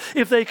wild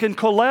if they can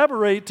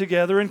collaborate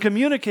together and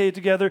communicate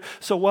together.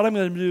 So what I'm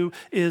going to do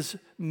is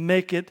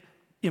make it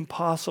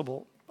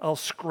impossible. I'll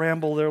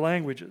scramble their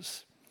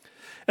languages.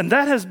 And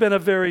that has been a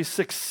very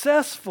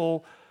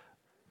successful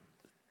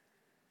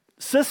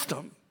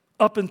system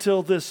up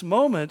until this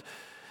moment.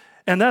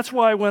 And that's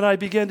why when I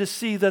began to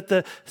see that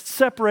the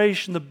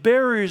separation, the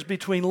barriers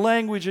between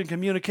language and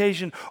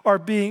communication are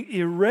being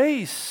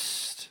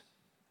erased.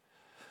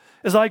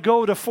 As I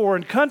go to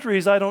foreign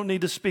countries, I don't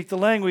need to speak the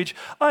language.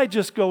 I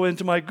just go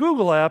into my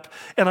Google app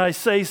and I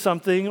say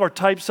something or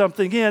type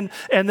something in,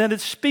 and then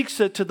it speaks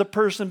it to the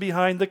person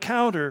behind the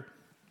counter.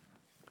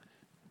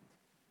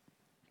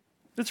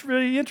 It's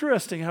really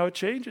interesting how it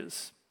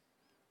changes.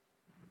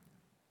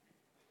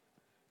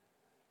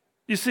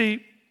 You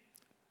see,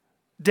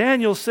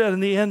 Daniel said in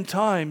the end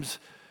times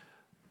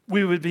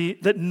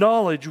that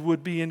knowledge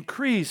would be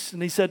increased.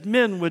 And he said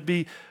men would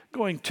be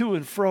going to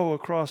and fro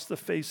across the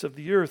face of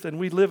the earth. And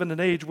we live in an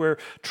age where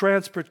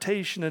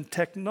transportation and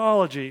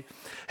technology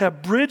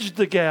have bridged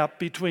the gap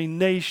between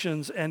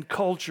nations and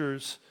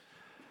cultures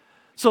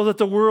so that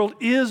the world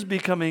is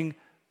becoming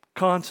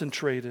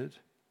concentrated.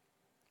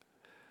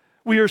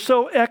 We are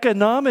so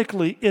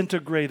economically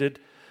integrated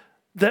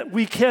that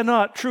we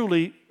cannot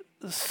truly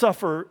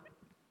suffer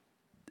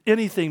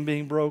anything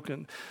being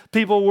broken.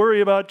 People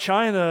worry about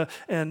China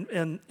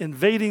and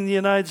invading the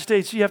United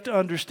States. You have to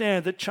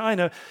understand that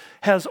China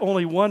has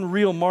only one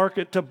real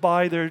market to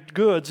buy their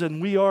goods, and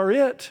we are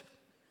it.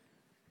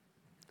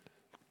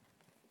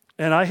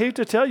 And I hate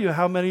to tell you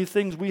how many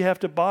things we have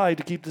to buy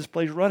to keep this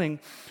place running,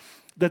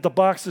 that the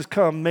boxes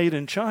come made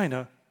in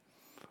China.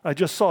 I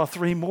just saw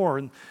 3 more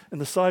in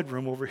the side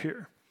room over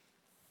here.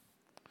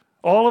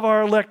 All of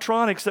our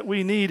electronics that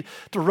we need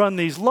to run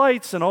these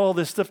lights and all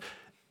this stuff,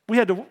 we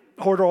had to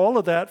order all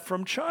of that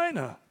from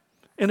China.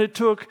 And it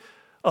took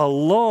a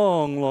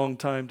long, long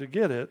time to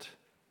get it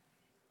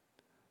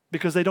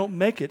because they don't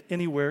make it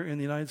anywhere in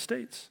the United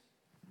States.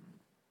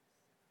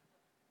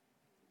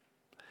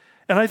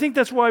 And I think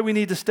that's why we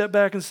need to step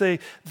back and say,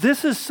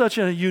 this is such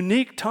a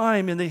unique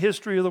time in the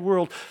history of the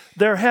world.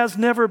 There has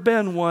never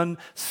been one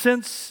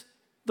since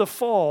the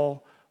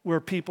fall where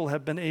people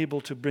have been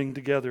able to bring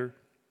together.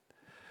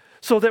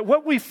 So that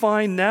what we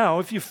find now,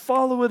 if you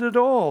follow it at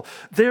all,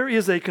 there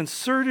is a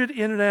concerted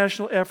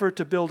international effort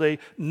to build a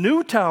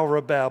new Tower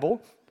of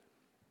Babel.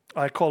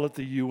 I call it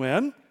the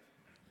UN.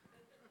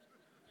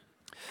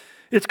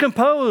 It's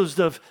composed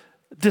of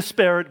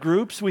disparate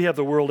groups. We have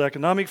the World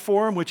Economic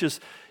Forum, which is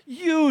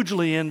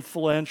hugely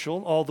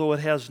influential, although it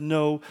has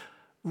no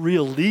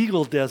real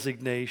legal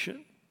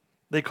designation.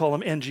 They call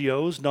them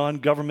NGOs,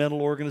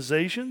 non-governmental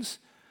organizations.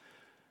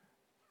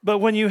 But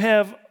when you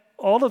have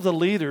all of the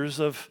leaders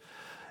of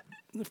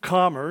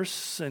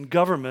commerce and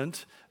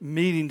government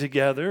meeting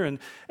together, and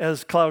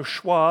as Klaus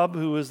Schwab,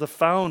 who is the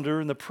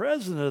founder and the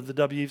president of the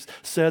WEF,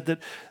 said that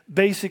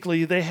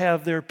basically they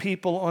have their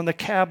people on the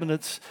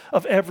cabinets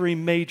of every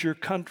major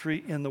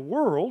country in the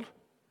world,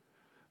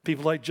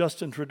 people like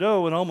Justin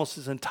Trudeau and almost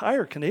his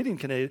entire Canadian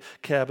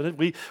cabinet.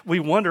 We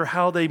wonder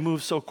how they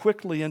move so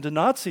quickly into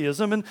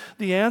Nazism, and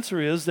the answer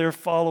is they're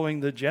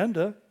following the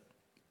agenda.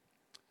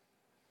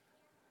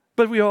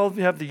 But we all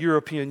have the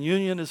European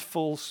Union is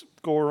full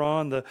score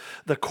on,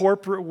 the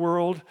corporate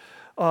world,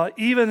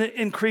 even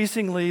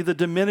increasingly the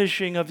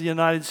diminishing of the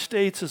United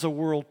States as a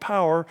world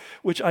power,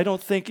 which I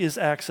don't think is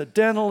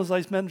accidental, as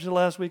I mentioned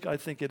last week. I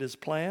think it is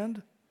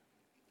planned.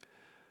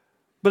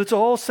 But it's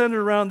all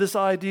centered around this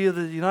idea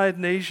that the United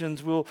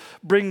Nations will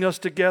bring us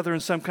together in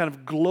some kind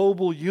of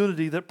global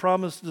unity that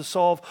promises to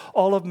solve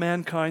all of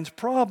mankind's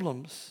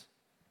problems.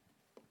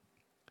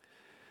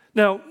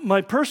 Now,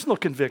 my personal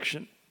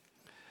conviction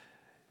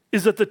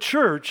is that the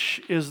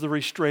church is the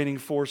restraining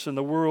force in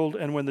the world,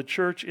 and when the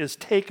church is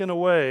taken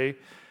away,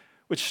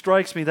 which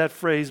strikes me, that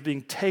phrase,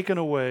 being taken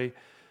away,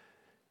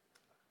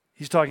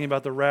 he's talking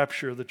about the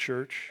rapture of the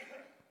church.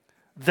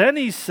 Then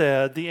he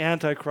said the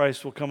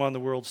Antichrist will come on the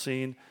world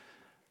scene,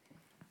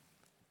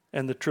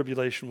 and the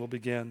tribulation will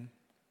begin.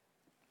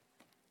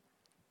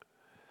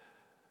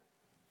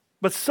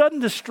 But sudden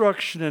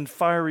destruction and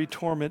fiery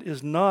torment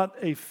is not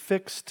a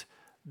fixed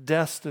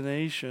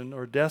destination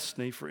or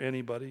destiny for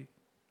anybody.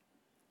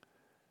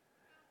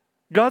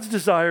 God's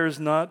desire is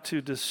not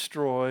to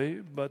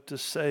destroy, but to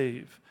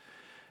save.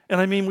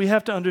 And I mean, we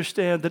have to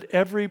understand that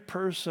every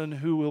person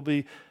who will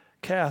be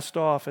cast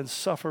off and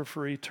suffer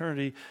for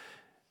eternity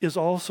is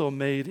also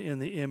made in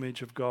the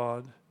image of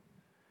God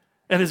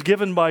and is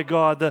given by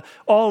God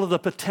all of the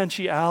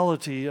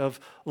potentiality of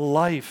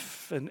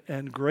life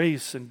and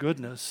grace and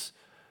goodness.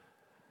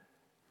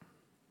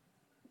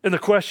 And the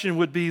question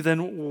would be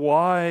then,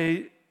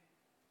 why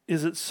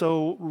is it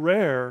so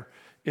rare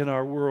in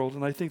our world?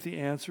 And I think the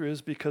answer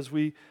is because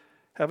we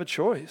have a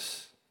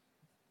choice.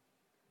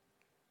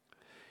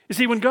 You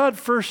see, when God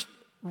first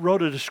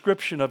wrote a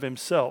description of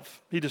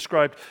himself, he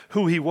described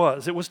who he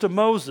was. It was to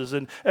Moses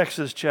in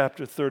Exodus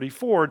chapter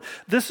 34. And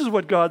this is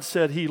what God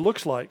said he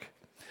looks like.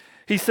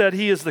 He said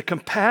he is the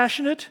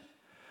compassionate,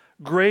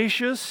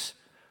 gracious,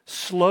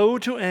 slow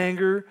to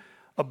anger,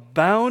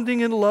 abounding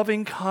in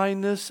loving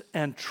kindness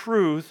and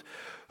truth,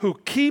 who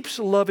keeps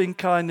loving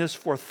kindness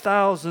for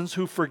thousands,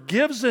 who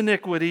forgives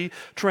iniquity,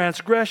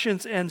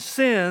 transgressions, and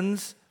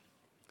sins,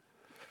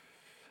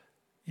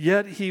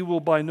 yet he will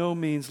by no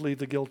means leave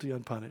the guilty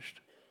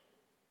unpunished.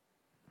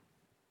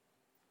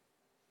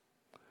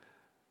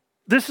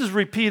 This is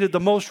repeated, the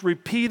most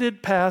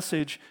repeated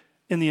passage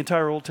in the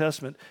entire Old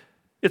Testament.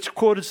 It's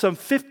quoted some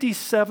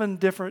 57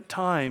 different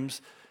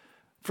times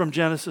from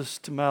Genesis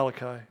to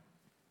Malachi.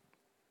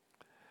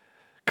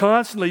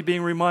 Constantly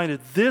being reminded,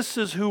 this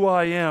is who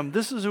I am.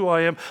 This is who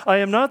I am. I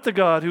am not the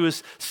God who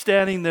is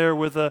standing there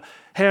with a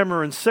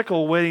hammer and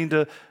sickle waiting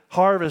to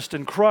harvest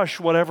and crush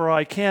whatever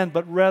I can,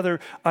 but rather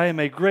I am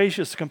a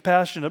gracious,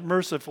 compassionate,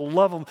 merciful,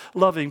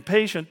 loving,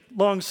 patient,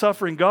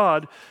 long-suffering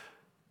God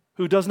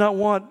who does not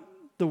want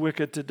the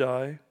wicked to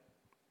die.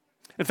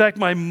 In fact,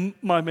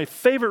 my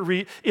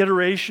favorite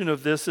reiteration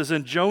of this is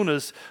in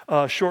Jonah's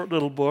short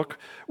little book,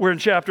 where in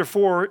chapter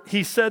 4,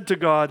 he said to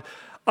God,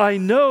 I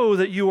know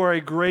that you are a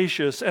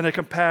gracious and a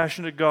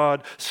compassionate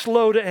God,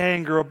 slow to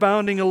anger,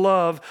 abounding in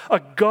love, a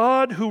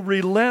God who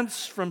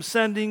relents from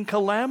sending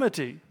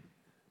calamity.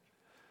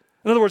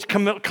 In other words,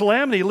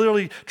 calamity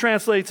literally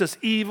translates as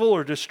evil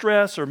or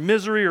distress or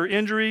misery or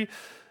injury,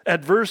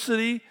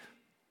 adversity.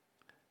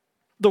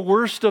 The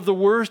worst of the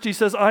worst, he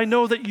says, I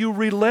know that you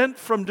relent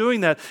from doing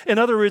that. In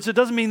other words, it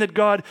doesn't mean that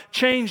God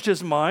changed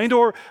his mind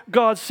or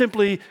God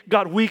simply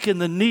got weak in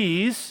the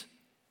knees,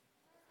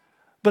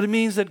 but it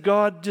means that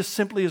God just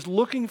simply is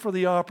looking for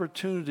the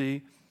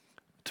opportunity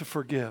to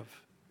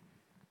forgive.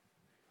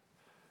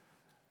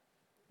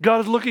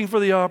 God is looking for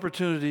the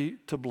opportunity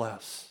to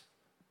bless.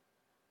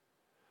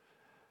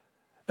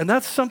 And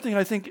that's something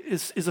I think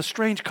is a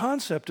strange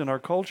concept in our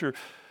culture.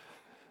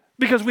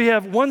 Because we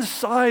have one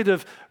side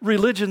of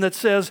religion that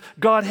says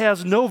God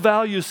has no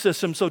value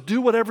system, so do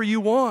whatever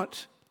you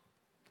want.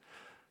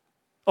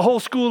 A whole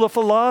school of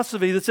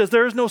philosophy that says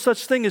there is no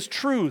such thing as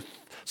truth,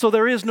 so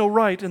there is no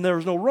right and there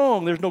is no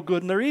wrong, there's no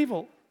good and there's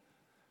evil.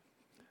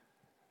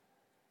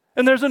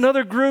 And there's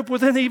another group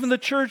within even the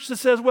church that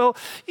says, well,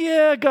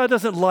 yeah, God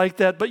doesn't like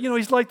that, but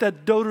he's like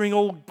that doting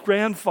old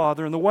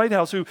grandfather in the White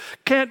House who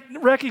can't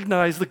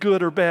recognize the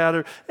good or bad,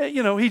 or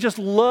he just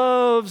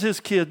loves his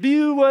kid.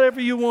 Be whatever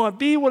you want,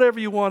 be whatever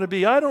you want to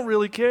be. I don't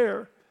really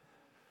care.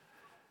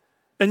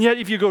 And yet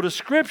if you go to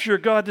Scripture,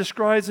 God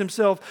describes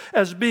himself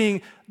as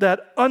being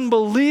that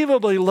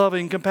unbelievably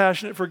loving,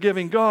 compassionate,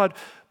 forgiving God,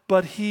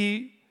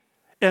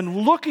 and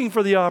looking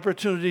for the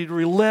opportunity to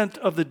relent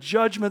of the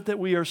judgment that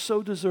we are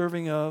so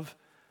deserving of.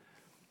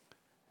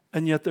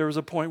 And yet there is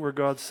a point where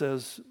God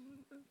says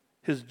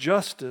his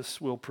justice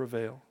will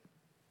prevail.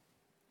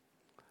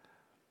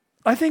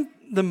 I think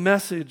the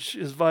message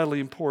is vitally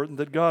important,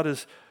 that God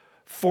is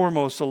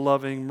foremost a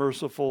loving,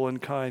 merciful,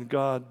 and kind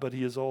God, but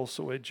he is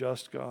also a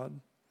just God.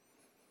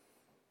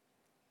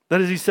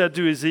 That as he said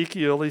to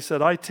Ezekiel, he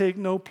said, I take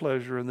no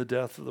pleasure in the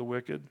death of the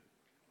wicked,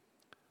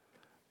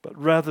 but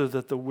rather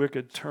that the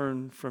wicked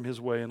turn from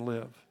his way and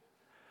live.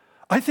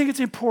 I think it's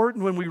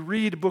important when we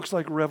read books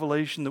like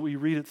Revelation that we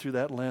read it through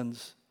that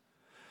lens.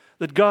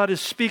 That God is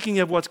speaking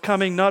of what's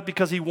coming, not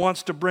because he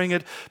wants to bring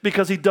it,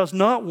 because he does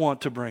not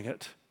want to bring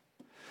it.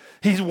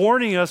 He's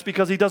warning us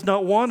because he does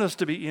not want us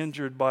to be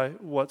injured by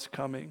what's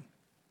coming.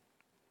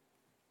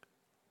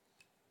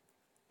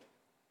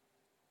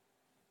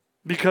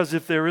 Because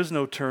if there is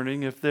no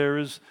turning, if there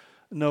is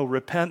no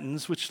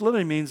repentance, which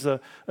literally means a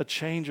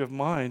change of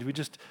mind,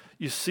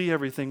 you see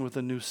everything with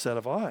a new set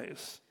of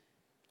eyes.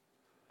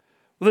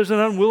 Well, there's an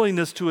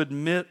unwillingness to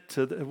admit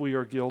that we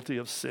are guilty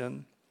of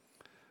sin.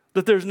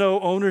 That there's no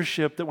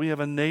ownership, that we have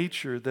a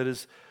nature that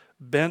is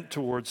bent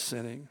towards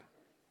sinning.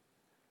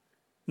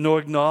 No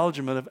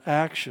acknowledgement of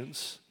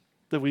actions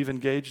that we've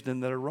engaged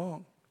in that are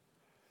wrong.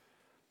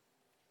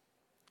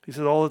 He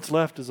said all that's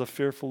left is a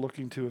fearful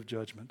looking to of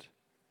judgment.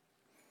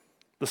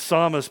 The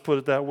psalmist put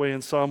it that way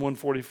in Psalm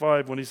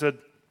 145 when he said,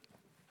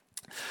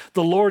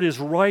 the Lord is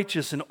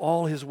righteous in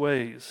all his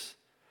ways,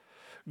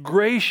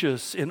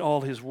 gracious in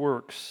all his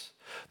works.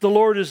 The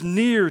Lord is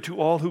near to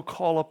all who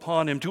call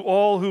upon him, to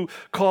all who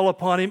call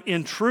upon him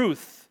in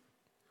truth.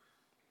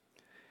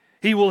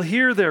 He will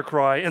hear their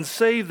cry and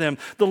save them.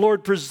 The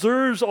Lord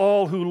preserves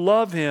all who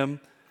love him,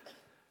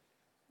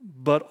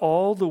 but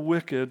all the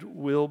wicked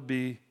will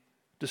be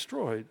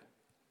destroyed.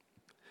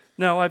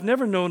 Now, I've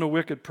never known a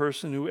wicked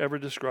person who ever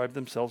described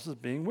themselves as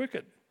being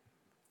wicked.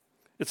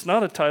 It's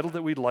not a title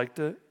that we'd like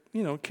to,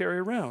 carry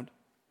around.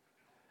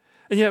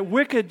 And yet,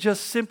 wicked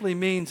just simply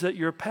means that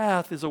your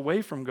path is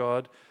away from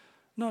God,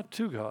 not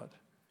to God.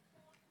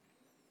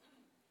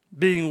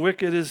 Being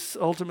wicked is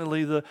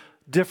ultimately the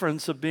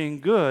difference of being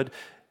good.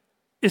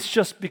 It's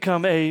just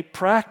become a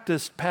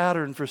practiced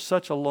pattern for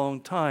such a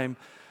long time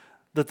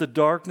that the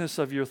darkness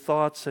of your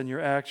thoughts and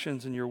your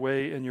actions and your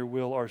way and your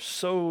will are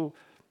so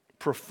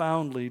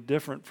profoundly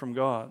different from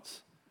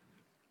God's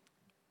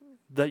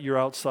that you're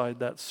outside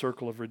that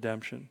circle of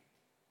redemption.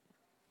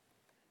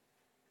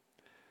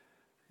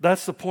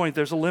 That's the point.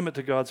 There's a limit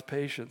to God's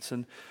patience,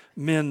 and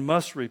men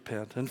must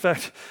repent. In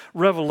fact,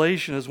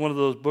 Revelation is one of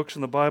those books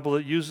in the Bible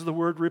that uses the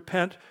word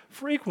repent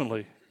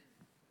frequently.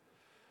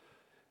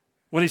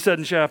 When he said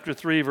in chapter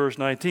 3, verse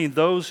 19,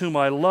 those whom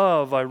I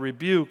love, I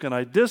rebuke and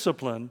I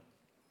discipline,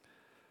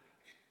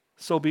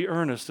 so be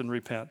earnest and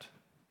repent.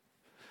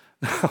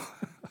 Now,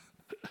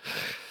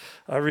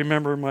 I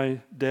remember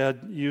my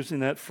dad using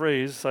that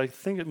phrase. I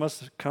think it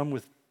must have come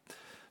with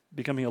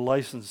becoming a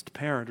licensed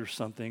parent or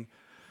something,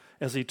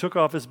 as he took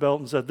off his belt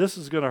and said, this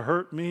is going to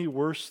hurt me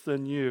worse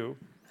than you.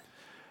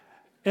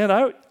 And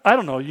I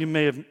don't know, you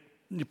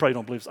probably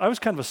don't believe this. I was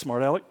kind of a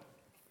smart aleck.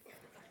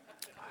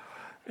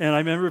 And I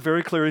remember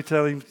very clearly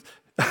telling him,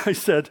 I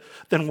said,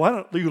 then why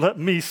don't you let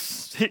me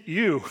hit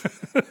you?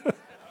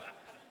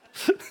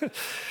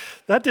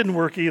 That didn't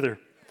work either.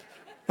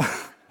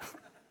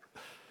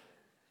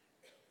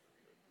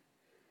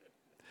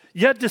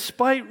 Yet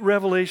despite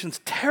Revelation's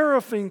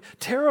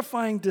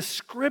terrifying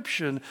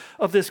description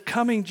of this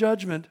coming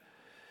judgment,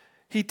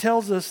 he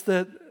tells us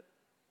that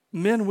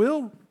men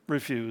will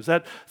refuse.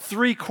 That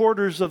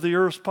 3/4 of the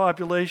earth's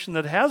population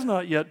that has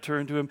not yet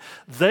turned to him,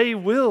 they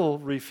will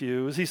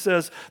refuse. He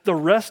says the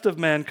rest of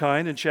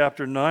mankind in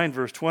chapter 9,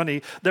 verse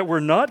 20, that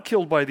were not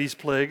killed by these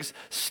plagues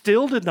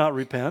still did not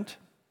repent.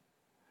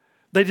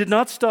 They did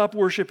not stop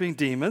worshiping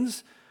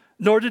demons,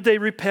 nor did they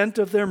repent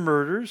of their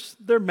murders,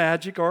 their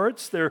magic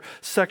arts, their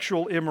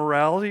sexual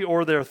immorality,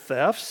 or their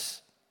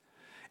thefts.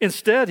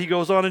 Instead, he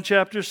goes on in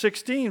chapter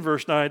 16,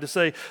 verse 9, to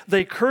say,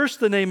 they cursed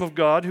the name of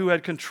God who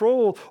had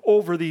control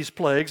over these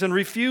plagues and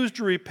refused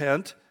to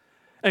repent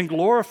and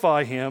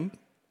glorify him.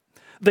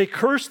 They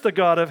cursed the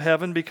God of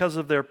heaven because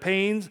of their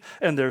pains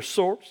and their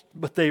sores,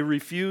 but they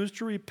refused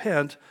to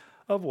repent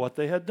of what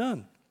they had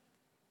done.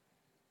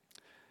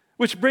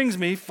 Which brings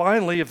me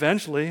finally,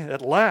 eventually,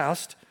 at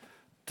last,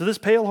 to this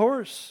pale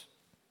horse.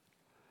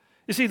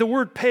 You see, the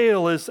word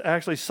pale is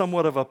actually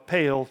somewhat of a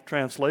pale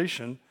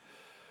translation.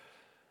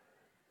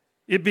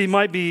 It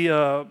might be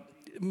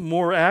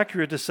more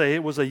accurate to say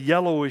it was a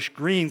yellowish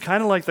green,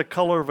 kind of like the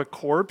color of a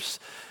corpse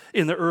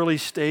in the early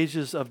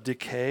stages of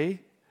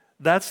decay.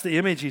 That's the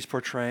image he's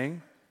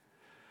portraying.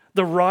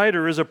 The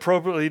rider is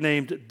appropriately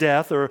named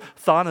Death, or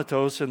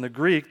Thanatos in the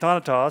Greek,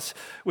 Thanatos,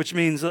 which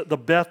means the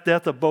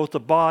death of both the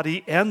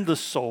body and the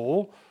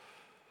soul.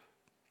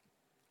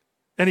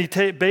 And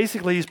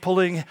basically he's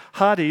pulling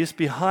Hades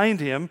behind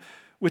him,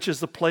 which is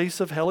the place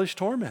of hellish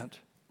torment.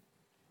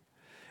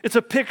 It's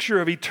a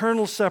picture of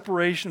eternal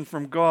separation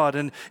from God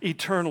and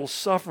eternal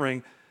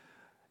suffering.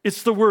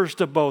 It's the worst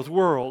of both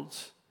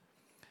worlds.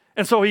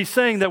 And so he's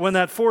saying that when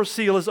that fourth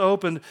seal is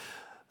opened,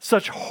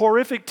 such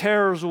horrific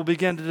terrors will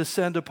begin to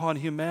descend upon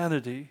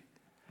humanity.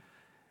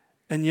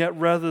 And yet,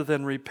 rather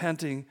than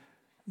repenting,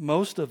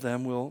 most of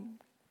them will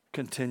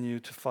continue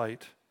to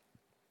fight.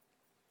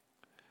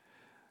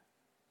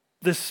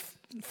 This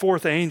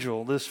fourth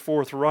angel, this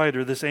fourth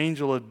rider, this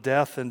angel of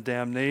death and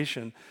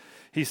damnation,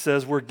 he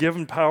says, we're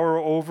given power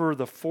over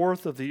the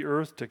fourth of the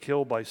earth to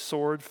kill by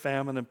sword,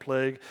 famine, and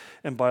plague,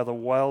 and by the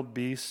wild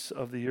beasts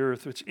of the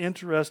earth. Which is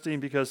interesting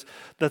because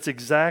that's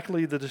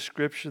exactly the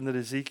description that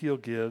Ezekiel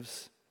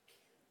gives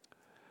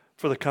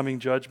for the coming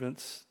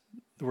judgments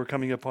that were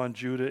coming upon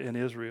Judah and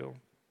Israel.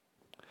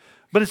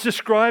 But it's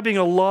describing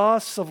a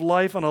loss of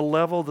life on a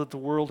level that the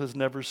world has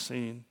never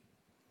seen.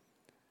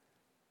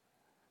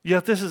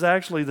 Yet this is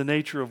actually the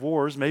nature of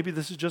wars. Maybe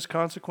this is just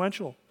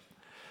consequential.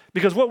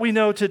 Because what we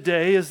know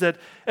today is that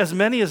as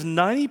many as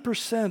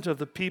 90% of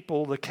the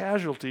people, the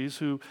casualties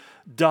who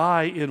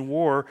die in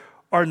war,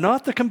 are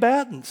not the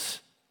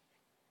combatants.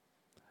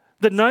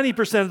 That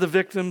 90% of the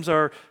victims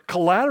are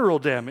collateral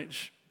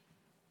damage.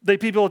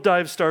 People die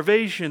of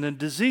starvation and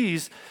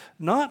disease,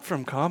 not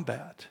from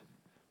combat.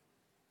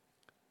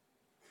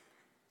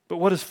 But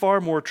what is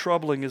far more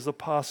troubling is the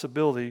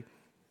possibility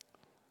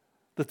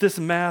that this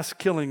mass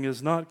killing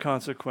is not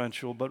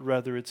consequential, but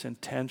rather it's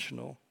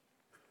intentional.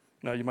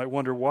 Now you might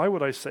wonder, why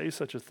would I say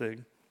such a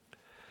thing?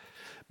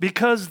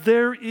 Because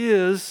there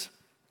is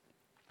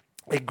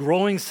a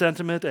growing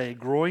sentiment, a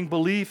growing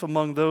belief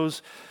among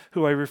those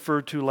who I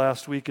referred to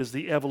last week as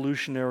the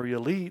evolutionary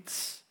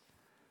elites,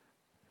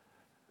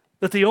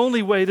 that the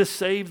only way to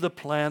save the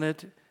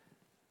planet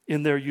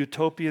in their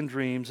utopian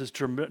dreams is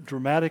to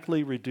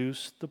dramatically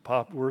reduce the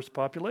Earth's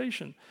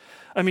population.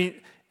 I mean,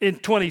 in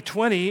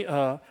 2020,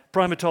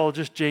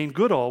 primatologist Jane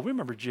Goodall,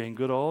 remember Jane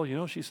Goodall,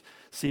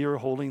 see her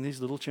holding these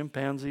little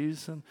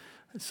chimpanzees, and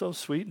it's so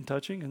sweet and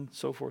touching and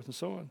so forth and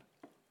so on.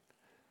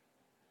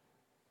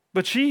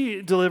 But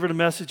she delivered a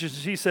message and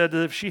she said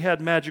that if she had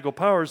magical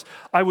powers,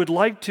 I would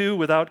like to,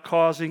 without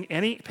causing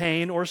any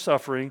pain or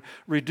suffering,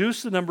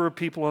 reduce the number of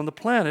people on the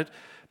planet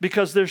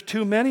because there's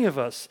too many of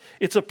us.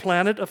 It's a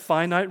planet of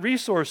finite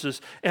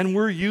resources and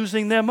we're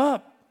using them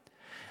up.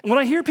 And when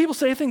I hear people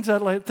say things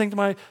that, I think to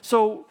myself,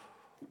 so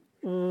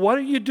what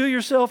do you do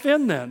yourself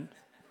in then?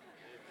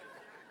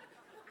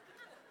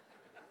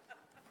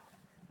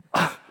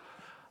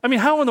 I mean,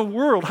 how in the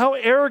world, how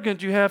arrogant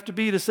do you have to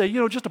be to say,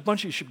 just a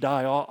bunch of you should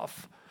die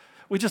off.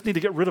 We just need to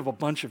get rid of a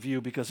bunch of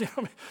you because,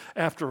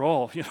 after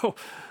all,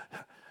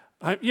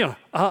 I'm going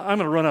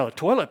to run out of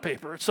toilet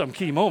paper at some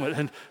key moment.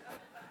 And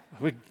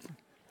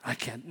I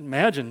can't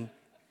imagine,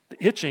 the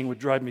itching would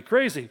drive me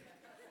crazy.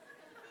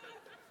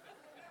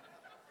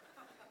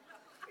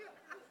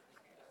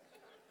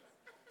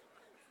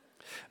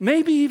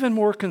 Maybe even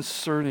more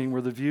concerning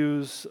were the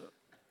views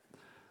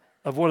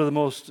of one of the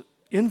most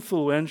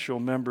influential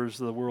members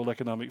of the World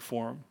Economic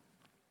Forum,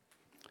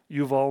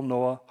 Yuval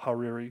Noah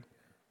Harari.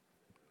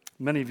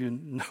 Many of you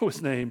know his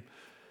name.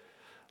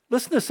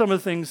 Listen to some of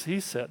the things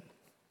he said.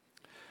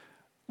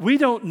 We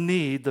don't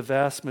need the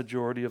vast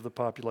majority of the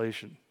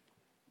population.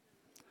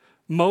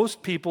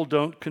 Most people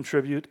don't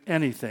contribute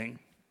anything.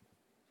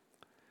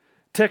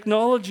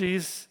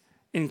 Technologies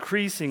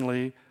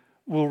increasingly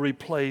will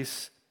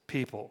replace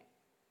people.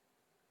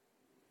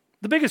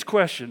 The biggest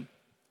question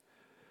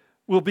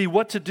will be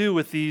what to do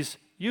with these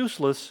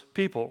useless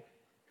people.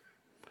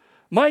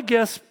 My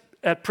guess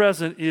at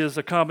present is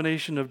a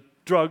combination of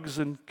drugs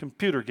and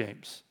computer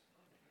games.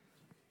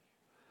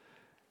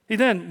 He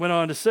then went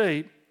on to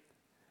say,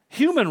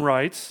 human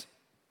rights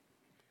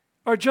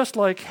are just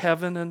like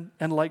heaven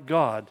and like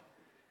God.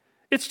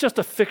 It's just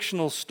a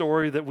fictional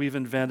story that we've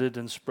invented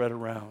and spread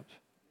around.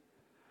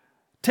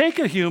 Take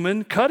a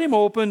human, cut him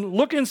open,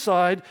 look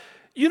inside.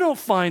 You don't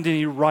find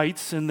any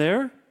rights in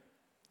there.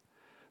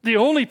 The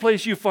only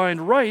place you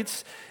find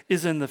rights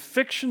is in the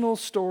fictional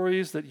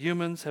stories that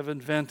humans have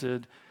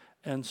invented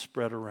and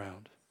spread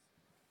around.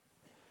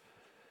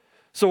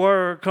 So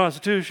our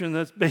Constitution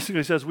that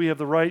basically says we have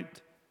the right,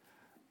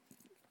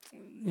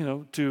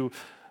 to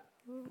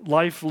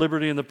life,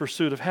 liberty, and the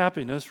pursuit of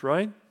happiness,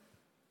 right?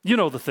 You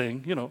know the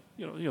thing, you know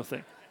the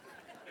thing.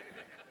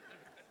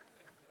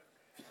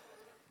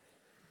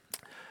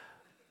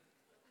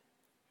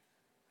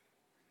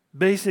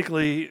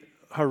 Basically,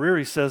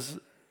 Harari says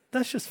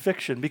that's just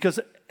fiction,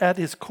 because at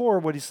his core,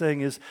 what he's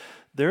saying is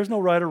there's no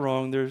right or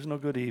wrong, there's no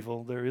good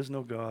evil, there is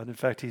no God. In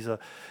fact, he's an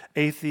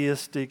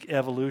atheistic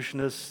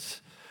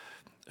evolutionist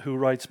who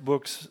writes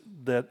books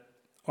that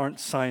aren't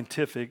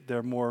scientific,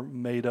 they're more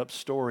made-up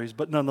stories.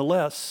 But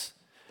nonetheless,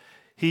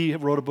 he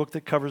wrote a book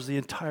that covers the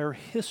entire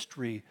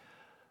history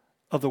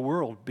of the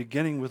world,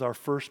 beginning with our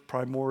first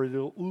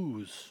primordial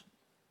ooze.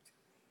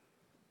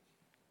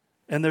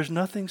 And there's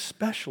nothing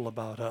special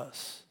about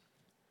us.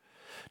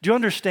 Do you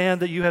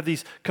understand that you have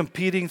these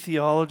competing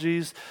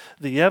theologies?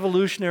 The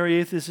evolutionary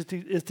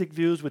atheistic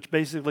views, which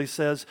basically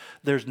says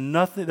there is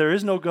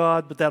no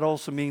God, but that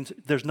also means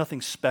there's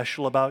nothing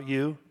special about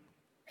you.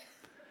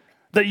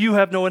 That you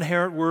have no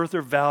inherent worth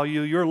or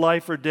value, your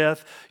life or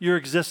death, your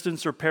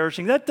existence or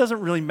perishing. That doesn't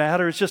really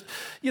matter. It's just,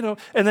 and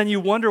then you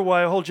wonder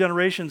why whole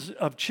generations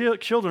of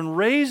children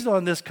raised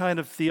on this kind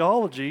of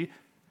theology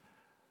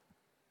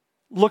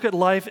look at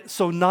life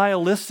so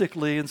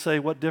nihilistically and say,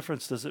 what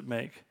difference does it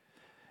make?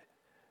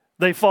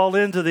 They fall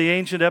into the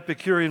ancient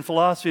Epicurean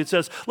philosophy. It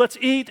says, let's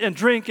eat and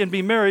drink and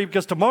be merry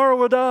because tomorrow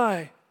we'll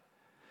die.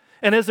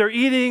 And as they're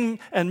eating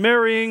and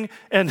marrying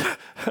and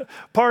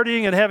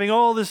partying and having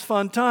all this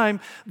fun time,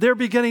 they're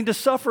beginning to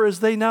suffer, as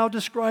they now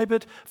describe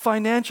it,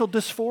 financial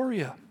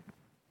dysphoria,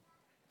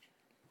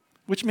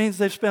 which means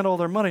they've spent all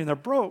their money and they're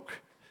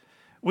broke.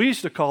 We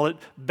used to call it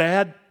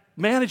bad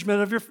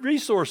management of your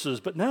resources,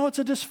 but now it's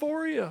a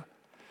dysphoria.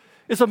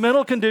 It's a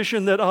mental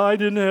condition that I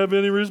didn't have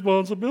any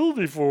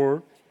responsibility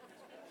for.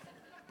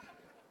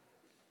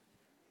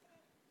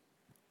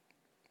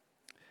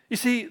 You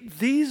see,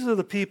 these are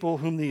the people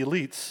whom the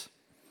elites,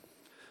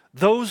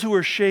 those who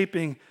are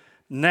shaping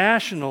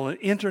national and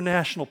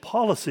international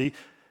policy,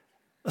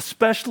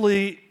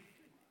 especially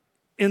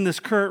in this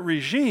current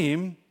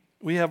regime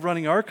we have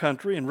running our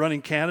country and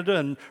running Canada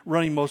and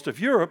running most of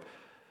Europe,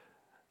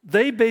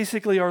 they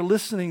basically are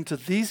listening to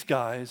these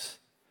guys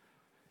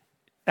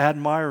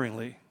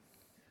admiringly.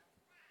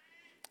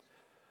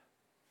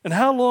 And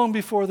how long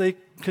before they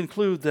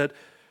conclude that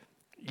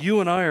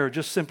you and I are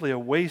just simply a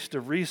waste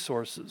of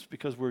resources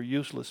because we're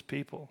useless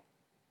people?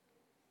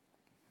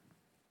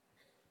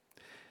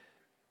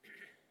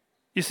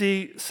 You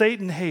see,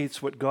 Satan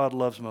hates what God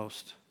loves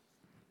most,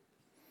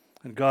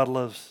 and God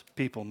loves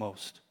people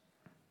most.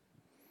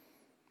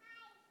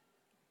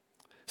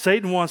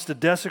 Satan wants to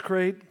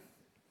desecrate,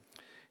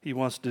 he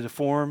wants to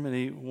deform, and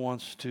he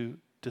wants to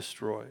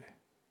destroy.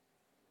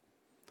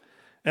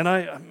 And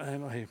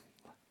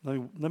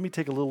let me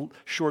take a little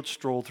short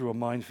stroll through a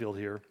minefield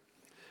here.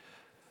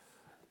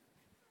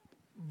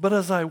 But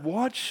as I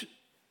watch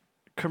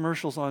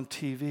commercials on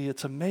TV,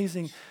 it's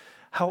amazing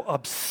how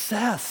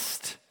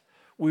obsessed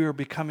we are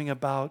becoming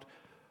about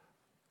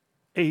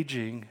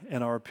aging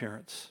and our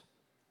appearance.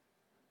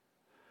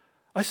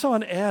 I saw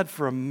an ad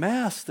for a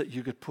mask that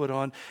you could put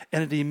on,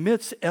 and it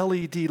emits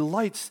LED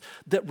lights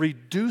that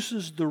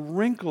reduces the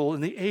wrinkle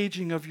and the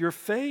aging of your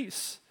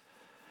face.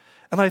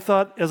 And I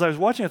thought, as I was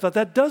watching, I thought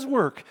that does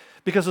work,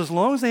 because as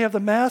long as they have the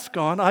mask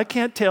on, I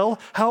can't tell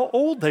how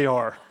old they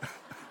are.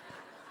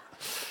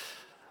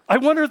 I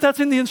wonder if that's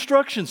in the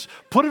instructions.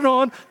 Put it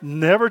on,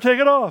 never take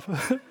it off.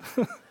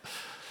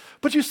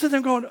 But you sit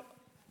there going,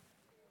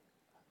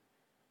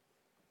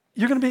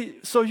 you're going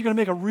to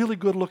make a really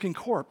good-looking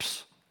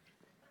corpse.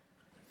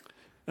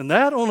 And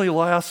that only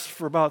lasts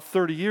for about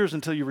 30 years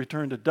until you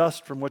return to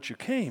dust from which you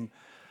came.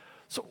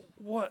 So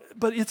what?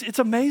 But it's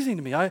amazing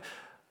to me.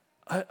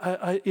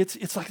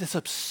 It's like this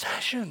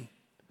obsession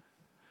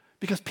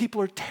because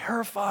people are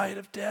terrified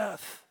of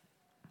death.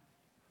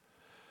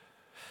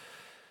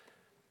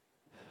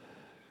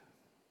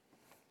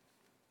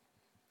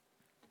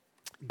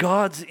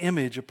 God's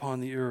image upon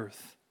the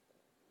earth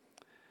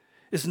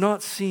is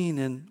not seen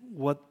in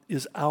what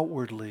is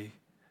outwardly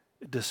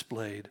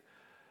displayed,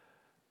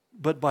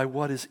 but by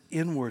what is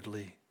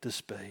inwardly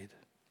displayed.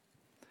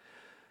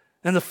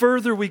 And the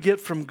further we get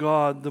from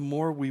God, the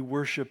more we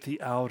worship the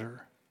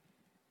outer.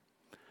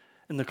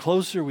 And the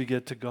closer we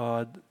get to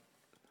God,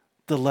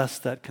 the less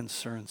that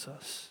concerns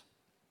us.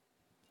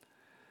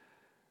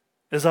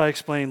 As I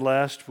explained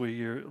last week,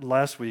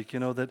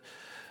 that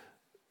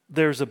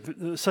there's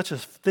such a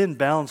thin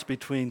balance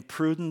between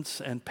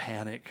prudence and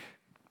panic.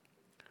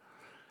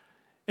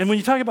 And when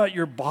you talk about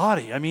your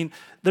body,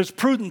 there's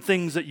prudent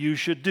things that you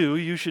should do.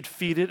 You should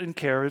feed it and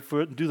care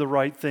for it and do the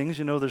right things.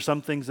 There's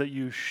some things that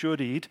you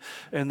should eat,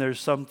 and there's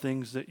some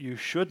things that you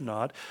should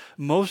not.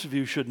 Most of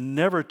you should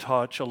never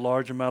touch a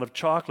large amount of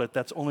chocolate.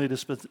 That's only a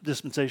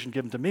dispensation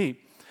given to me.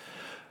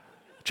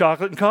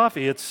 Chocolate and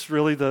coffee, it's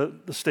really the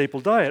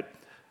staple diet.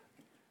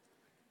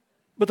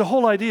 But the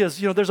whole idea is,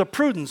 there's a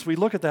prudence. We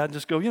look at that and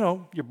just go,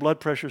 your blood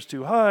pressure's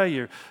too high,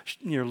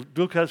 your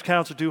glucose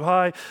counts are too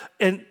high,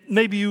 and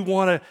maybe you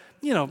want to,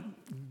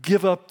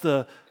 give up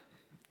the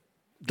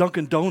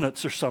Dunkin'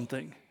 Donuts or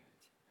something.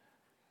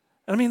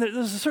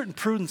 There's a certain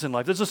prudence in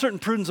life. There's a certain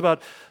prudence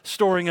about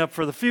storing up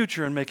for the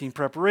future and making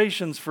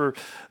preparations for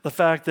the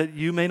fact that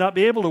you may not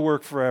be able to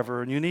work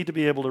forever and you need to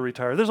be able to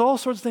retire. There's all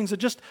sorts of things that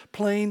just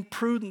plain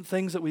prudent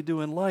things that we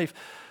do in life.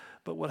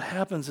 But what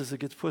happens is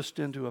it gets pushed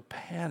into a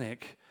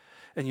panic.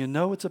 And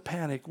it's a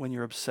panic when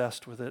you're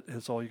obsessed with it and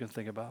it's all you can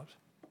think about.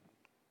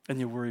 And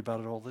you worry about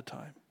it all the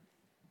time.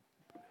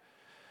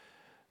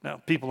 Now,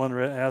 people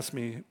ask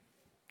me,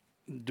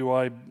 do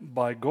I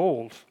buy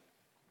gold?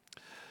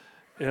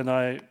 And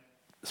I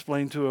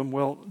explain to them,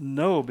 well,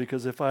 no,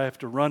 because if I have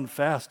to run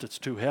fast, it's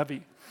too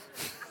heavy.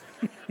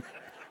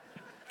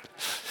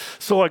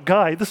 So a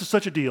guy, this is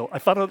such a deal. I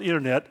found it on the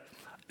internet,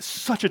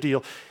 such a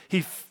deal.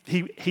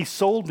 He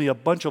sold me a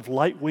bunch of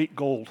lightweight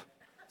gold.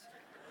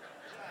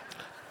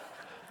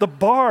 The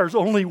bars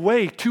only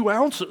weigh 2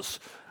 ounces.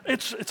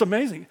 It's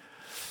amazing.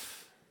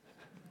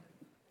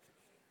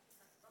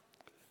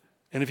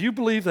 And if you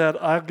believe that,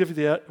 I'll give you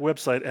the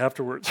website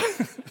afterwards.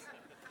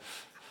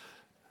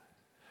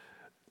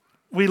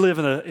 We live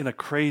in a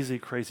crazy,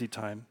 crazy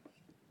time,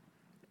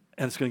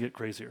 and it's going to get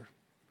crazier.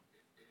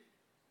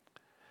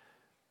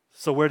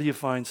 So where do you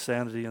find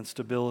sanity and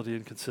stability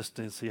and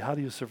consistency? How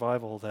do you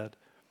survive all that?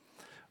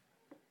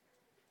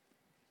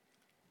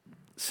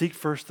 Seek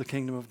first the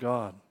kingdom of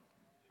God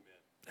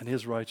and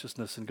his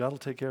righteousness, and God will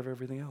take care of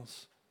everything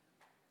else.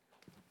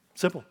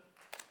 Simple.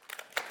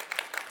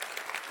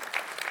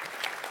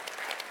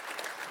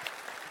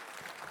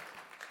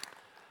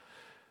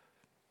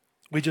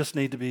 We just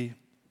need to be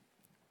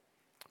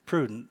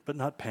prudent, but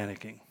not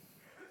panicking.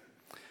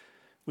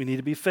 We need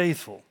to be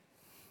faithful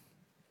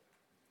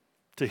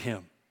to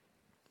him.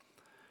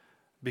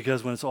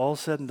 Because when it's all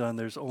said and done,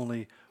 there's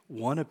only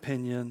one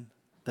opinion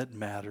that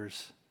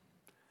matters,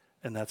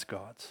 and that's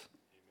God's.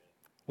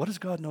 What does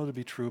God know to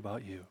be true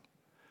about you?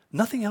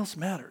 Nothing else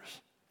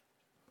matters.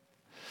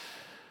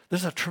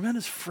 There's a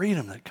tremendous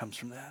freedom that comes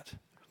from that.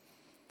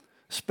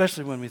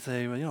 Especially when we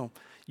say, well,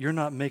 you're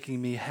not making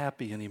me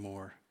happy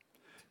anymore.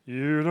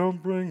 You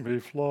don't bring me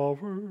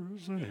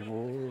flowers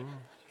anymore.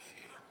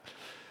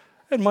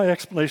 And my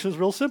explanation is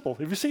real simple.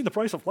 Have you seen the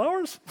price of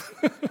flowers?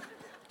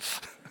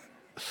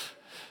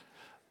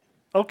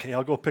 Okay,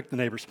 I'll go pick the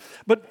neighbors.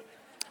 But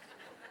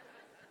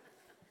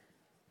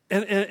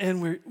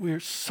and we're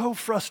so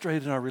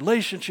frustrated in our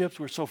relationships.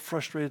 We're so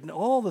frustrated in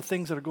all the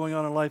things that are going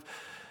on in life,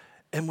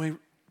 and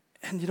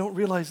you don't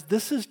realize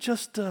this is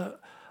just a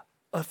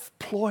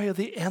ploy of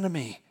the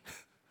enemy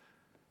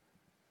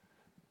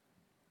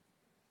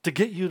to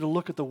get you to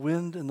look at the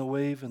wind and the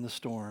wave and the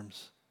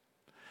storms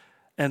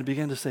and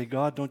begin to say,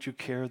 God, don't you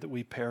care that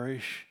we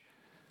perish?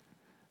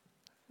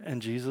 And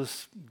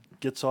Jesus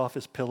gets off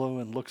his pillow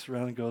and looks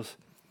around and goes,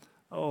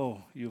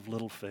 oh, you have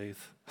little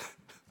faith.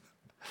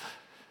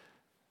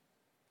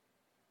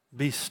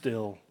 Be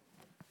still.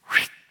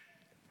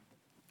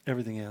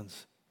 Everything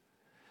ends.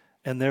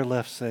 And they're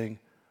left saying,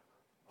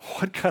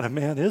 what kind of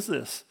man is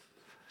this?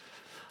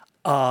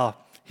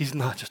 He's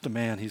not just a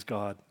man, he's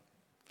God.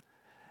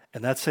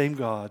 And that same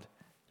God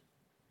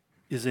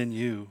is in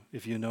you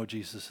if you know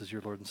Jesus as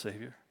your Lord and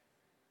Savior.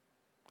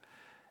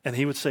 And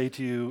he would say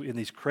to you in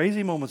these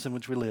crazy moments in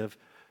which we live,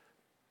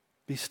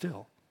 be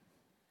still.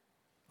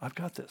 I've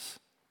got this.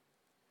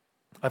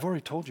 I've already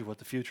told you what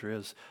the future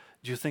is.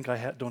 Do you think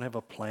I don't have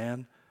a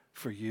plan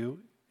for you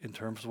in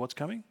terms of what's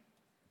coming?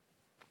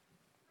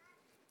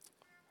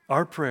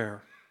 Our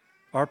prayer,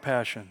 our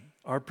passion,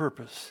 our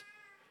purpose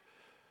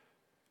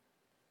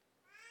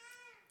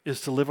is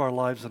to live our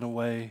lives in a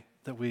way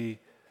that we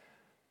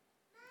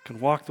can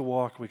walk the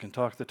walk, we can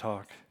talk the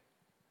talk,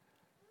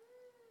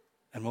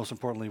 and most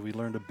importantly, we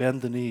learn to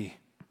bend the knee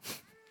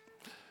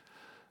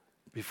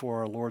before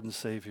our Lord and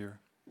Savior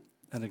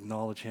and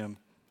acknowledge him.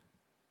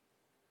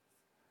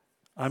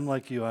 I'm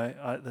like you.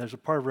 There's a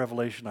part of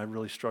Revelation I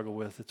really struggle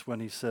with. It's when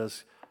he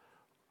says,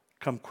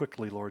 come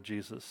quickly, Lord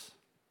Jesus.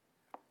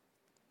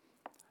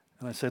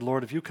 And I say,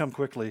 Lord, if you come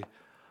quickly,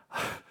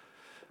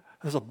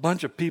 there's a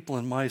bunch of people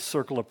in my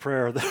circle of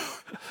prayer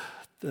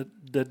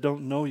that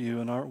don't know you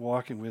and aren't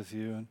walking with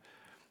you. And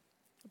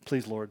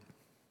please, Lord,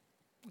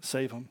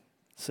 save them,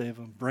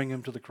 bring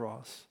them to the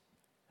cross.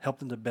 Help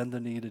them to bend the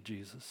knee to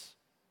Jesus.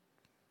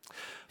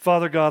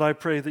 Father God, I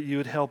pray that you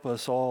would help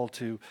us all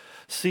to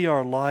see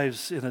our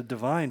lives in a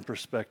divine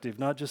perspective,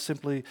 not just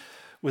simply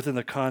within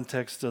the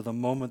context of the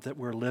moment that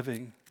we're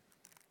living.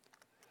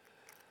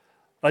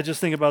 I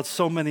just think about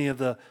so many of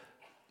the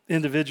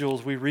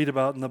individuals we read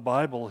about in the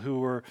Bible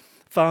who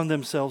found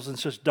themselves in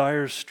such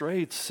dire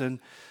straits. And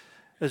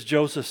as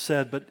Joseph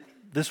said, but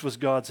this was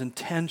God's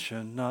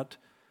intention, not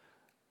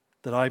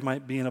that I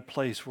might be in a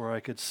place where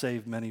I could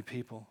save many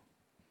people.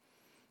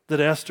 That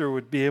Esther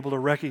would be able to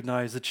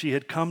recognize that she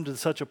had come to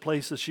such a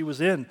place as she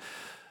was in,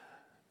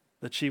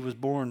 that she was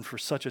born for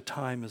such a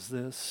time as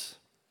this.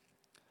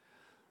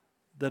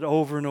 That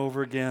over and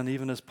over again,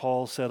 even as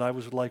Paul said, I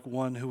was like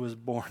one who was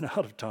born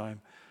out of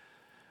time.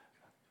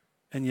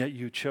 And yet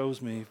you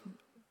chose me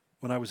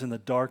when I was in the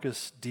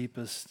darkest,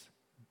 deepest,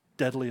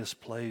 deadliest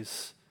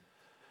place.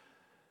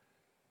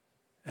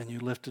 And you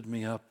lifted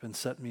me up and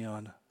set me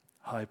on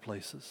high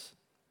places.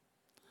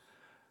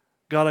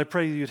 God, I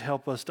pray you'd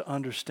help us to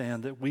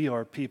understand that we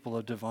are people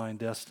of divine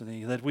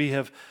destiny, that we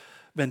have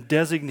been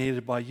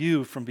designated by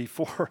you from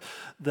before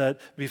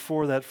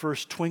that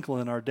first twinkle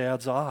in our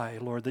dad's eye,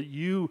 Lord, that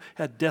you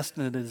had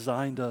destined and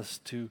designed us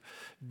to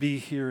be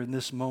here in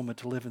this moment,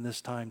 to live in this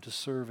time, to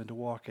serve and to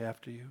walk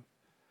after you.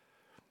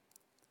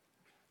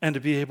 And to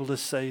be able to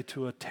say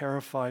to a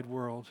terrified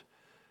world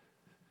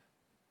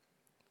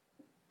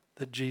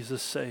that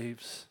Jesus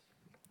saves,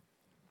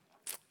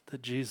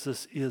 that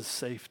Jesus is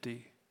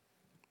safety,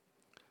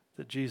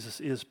 that Jesus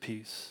is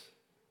peace,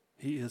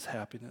 he is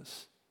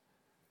happiness,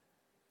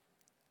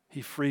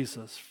 He frees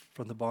us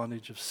from the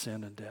bondage of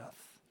sin and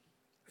death.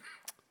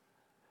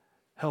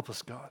 Help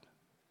us, God,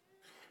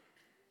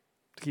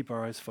 to keep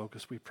our eyes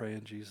focused, we pray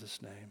in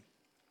Jesus' name.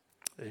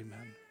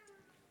 Amen.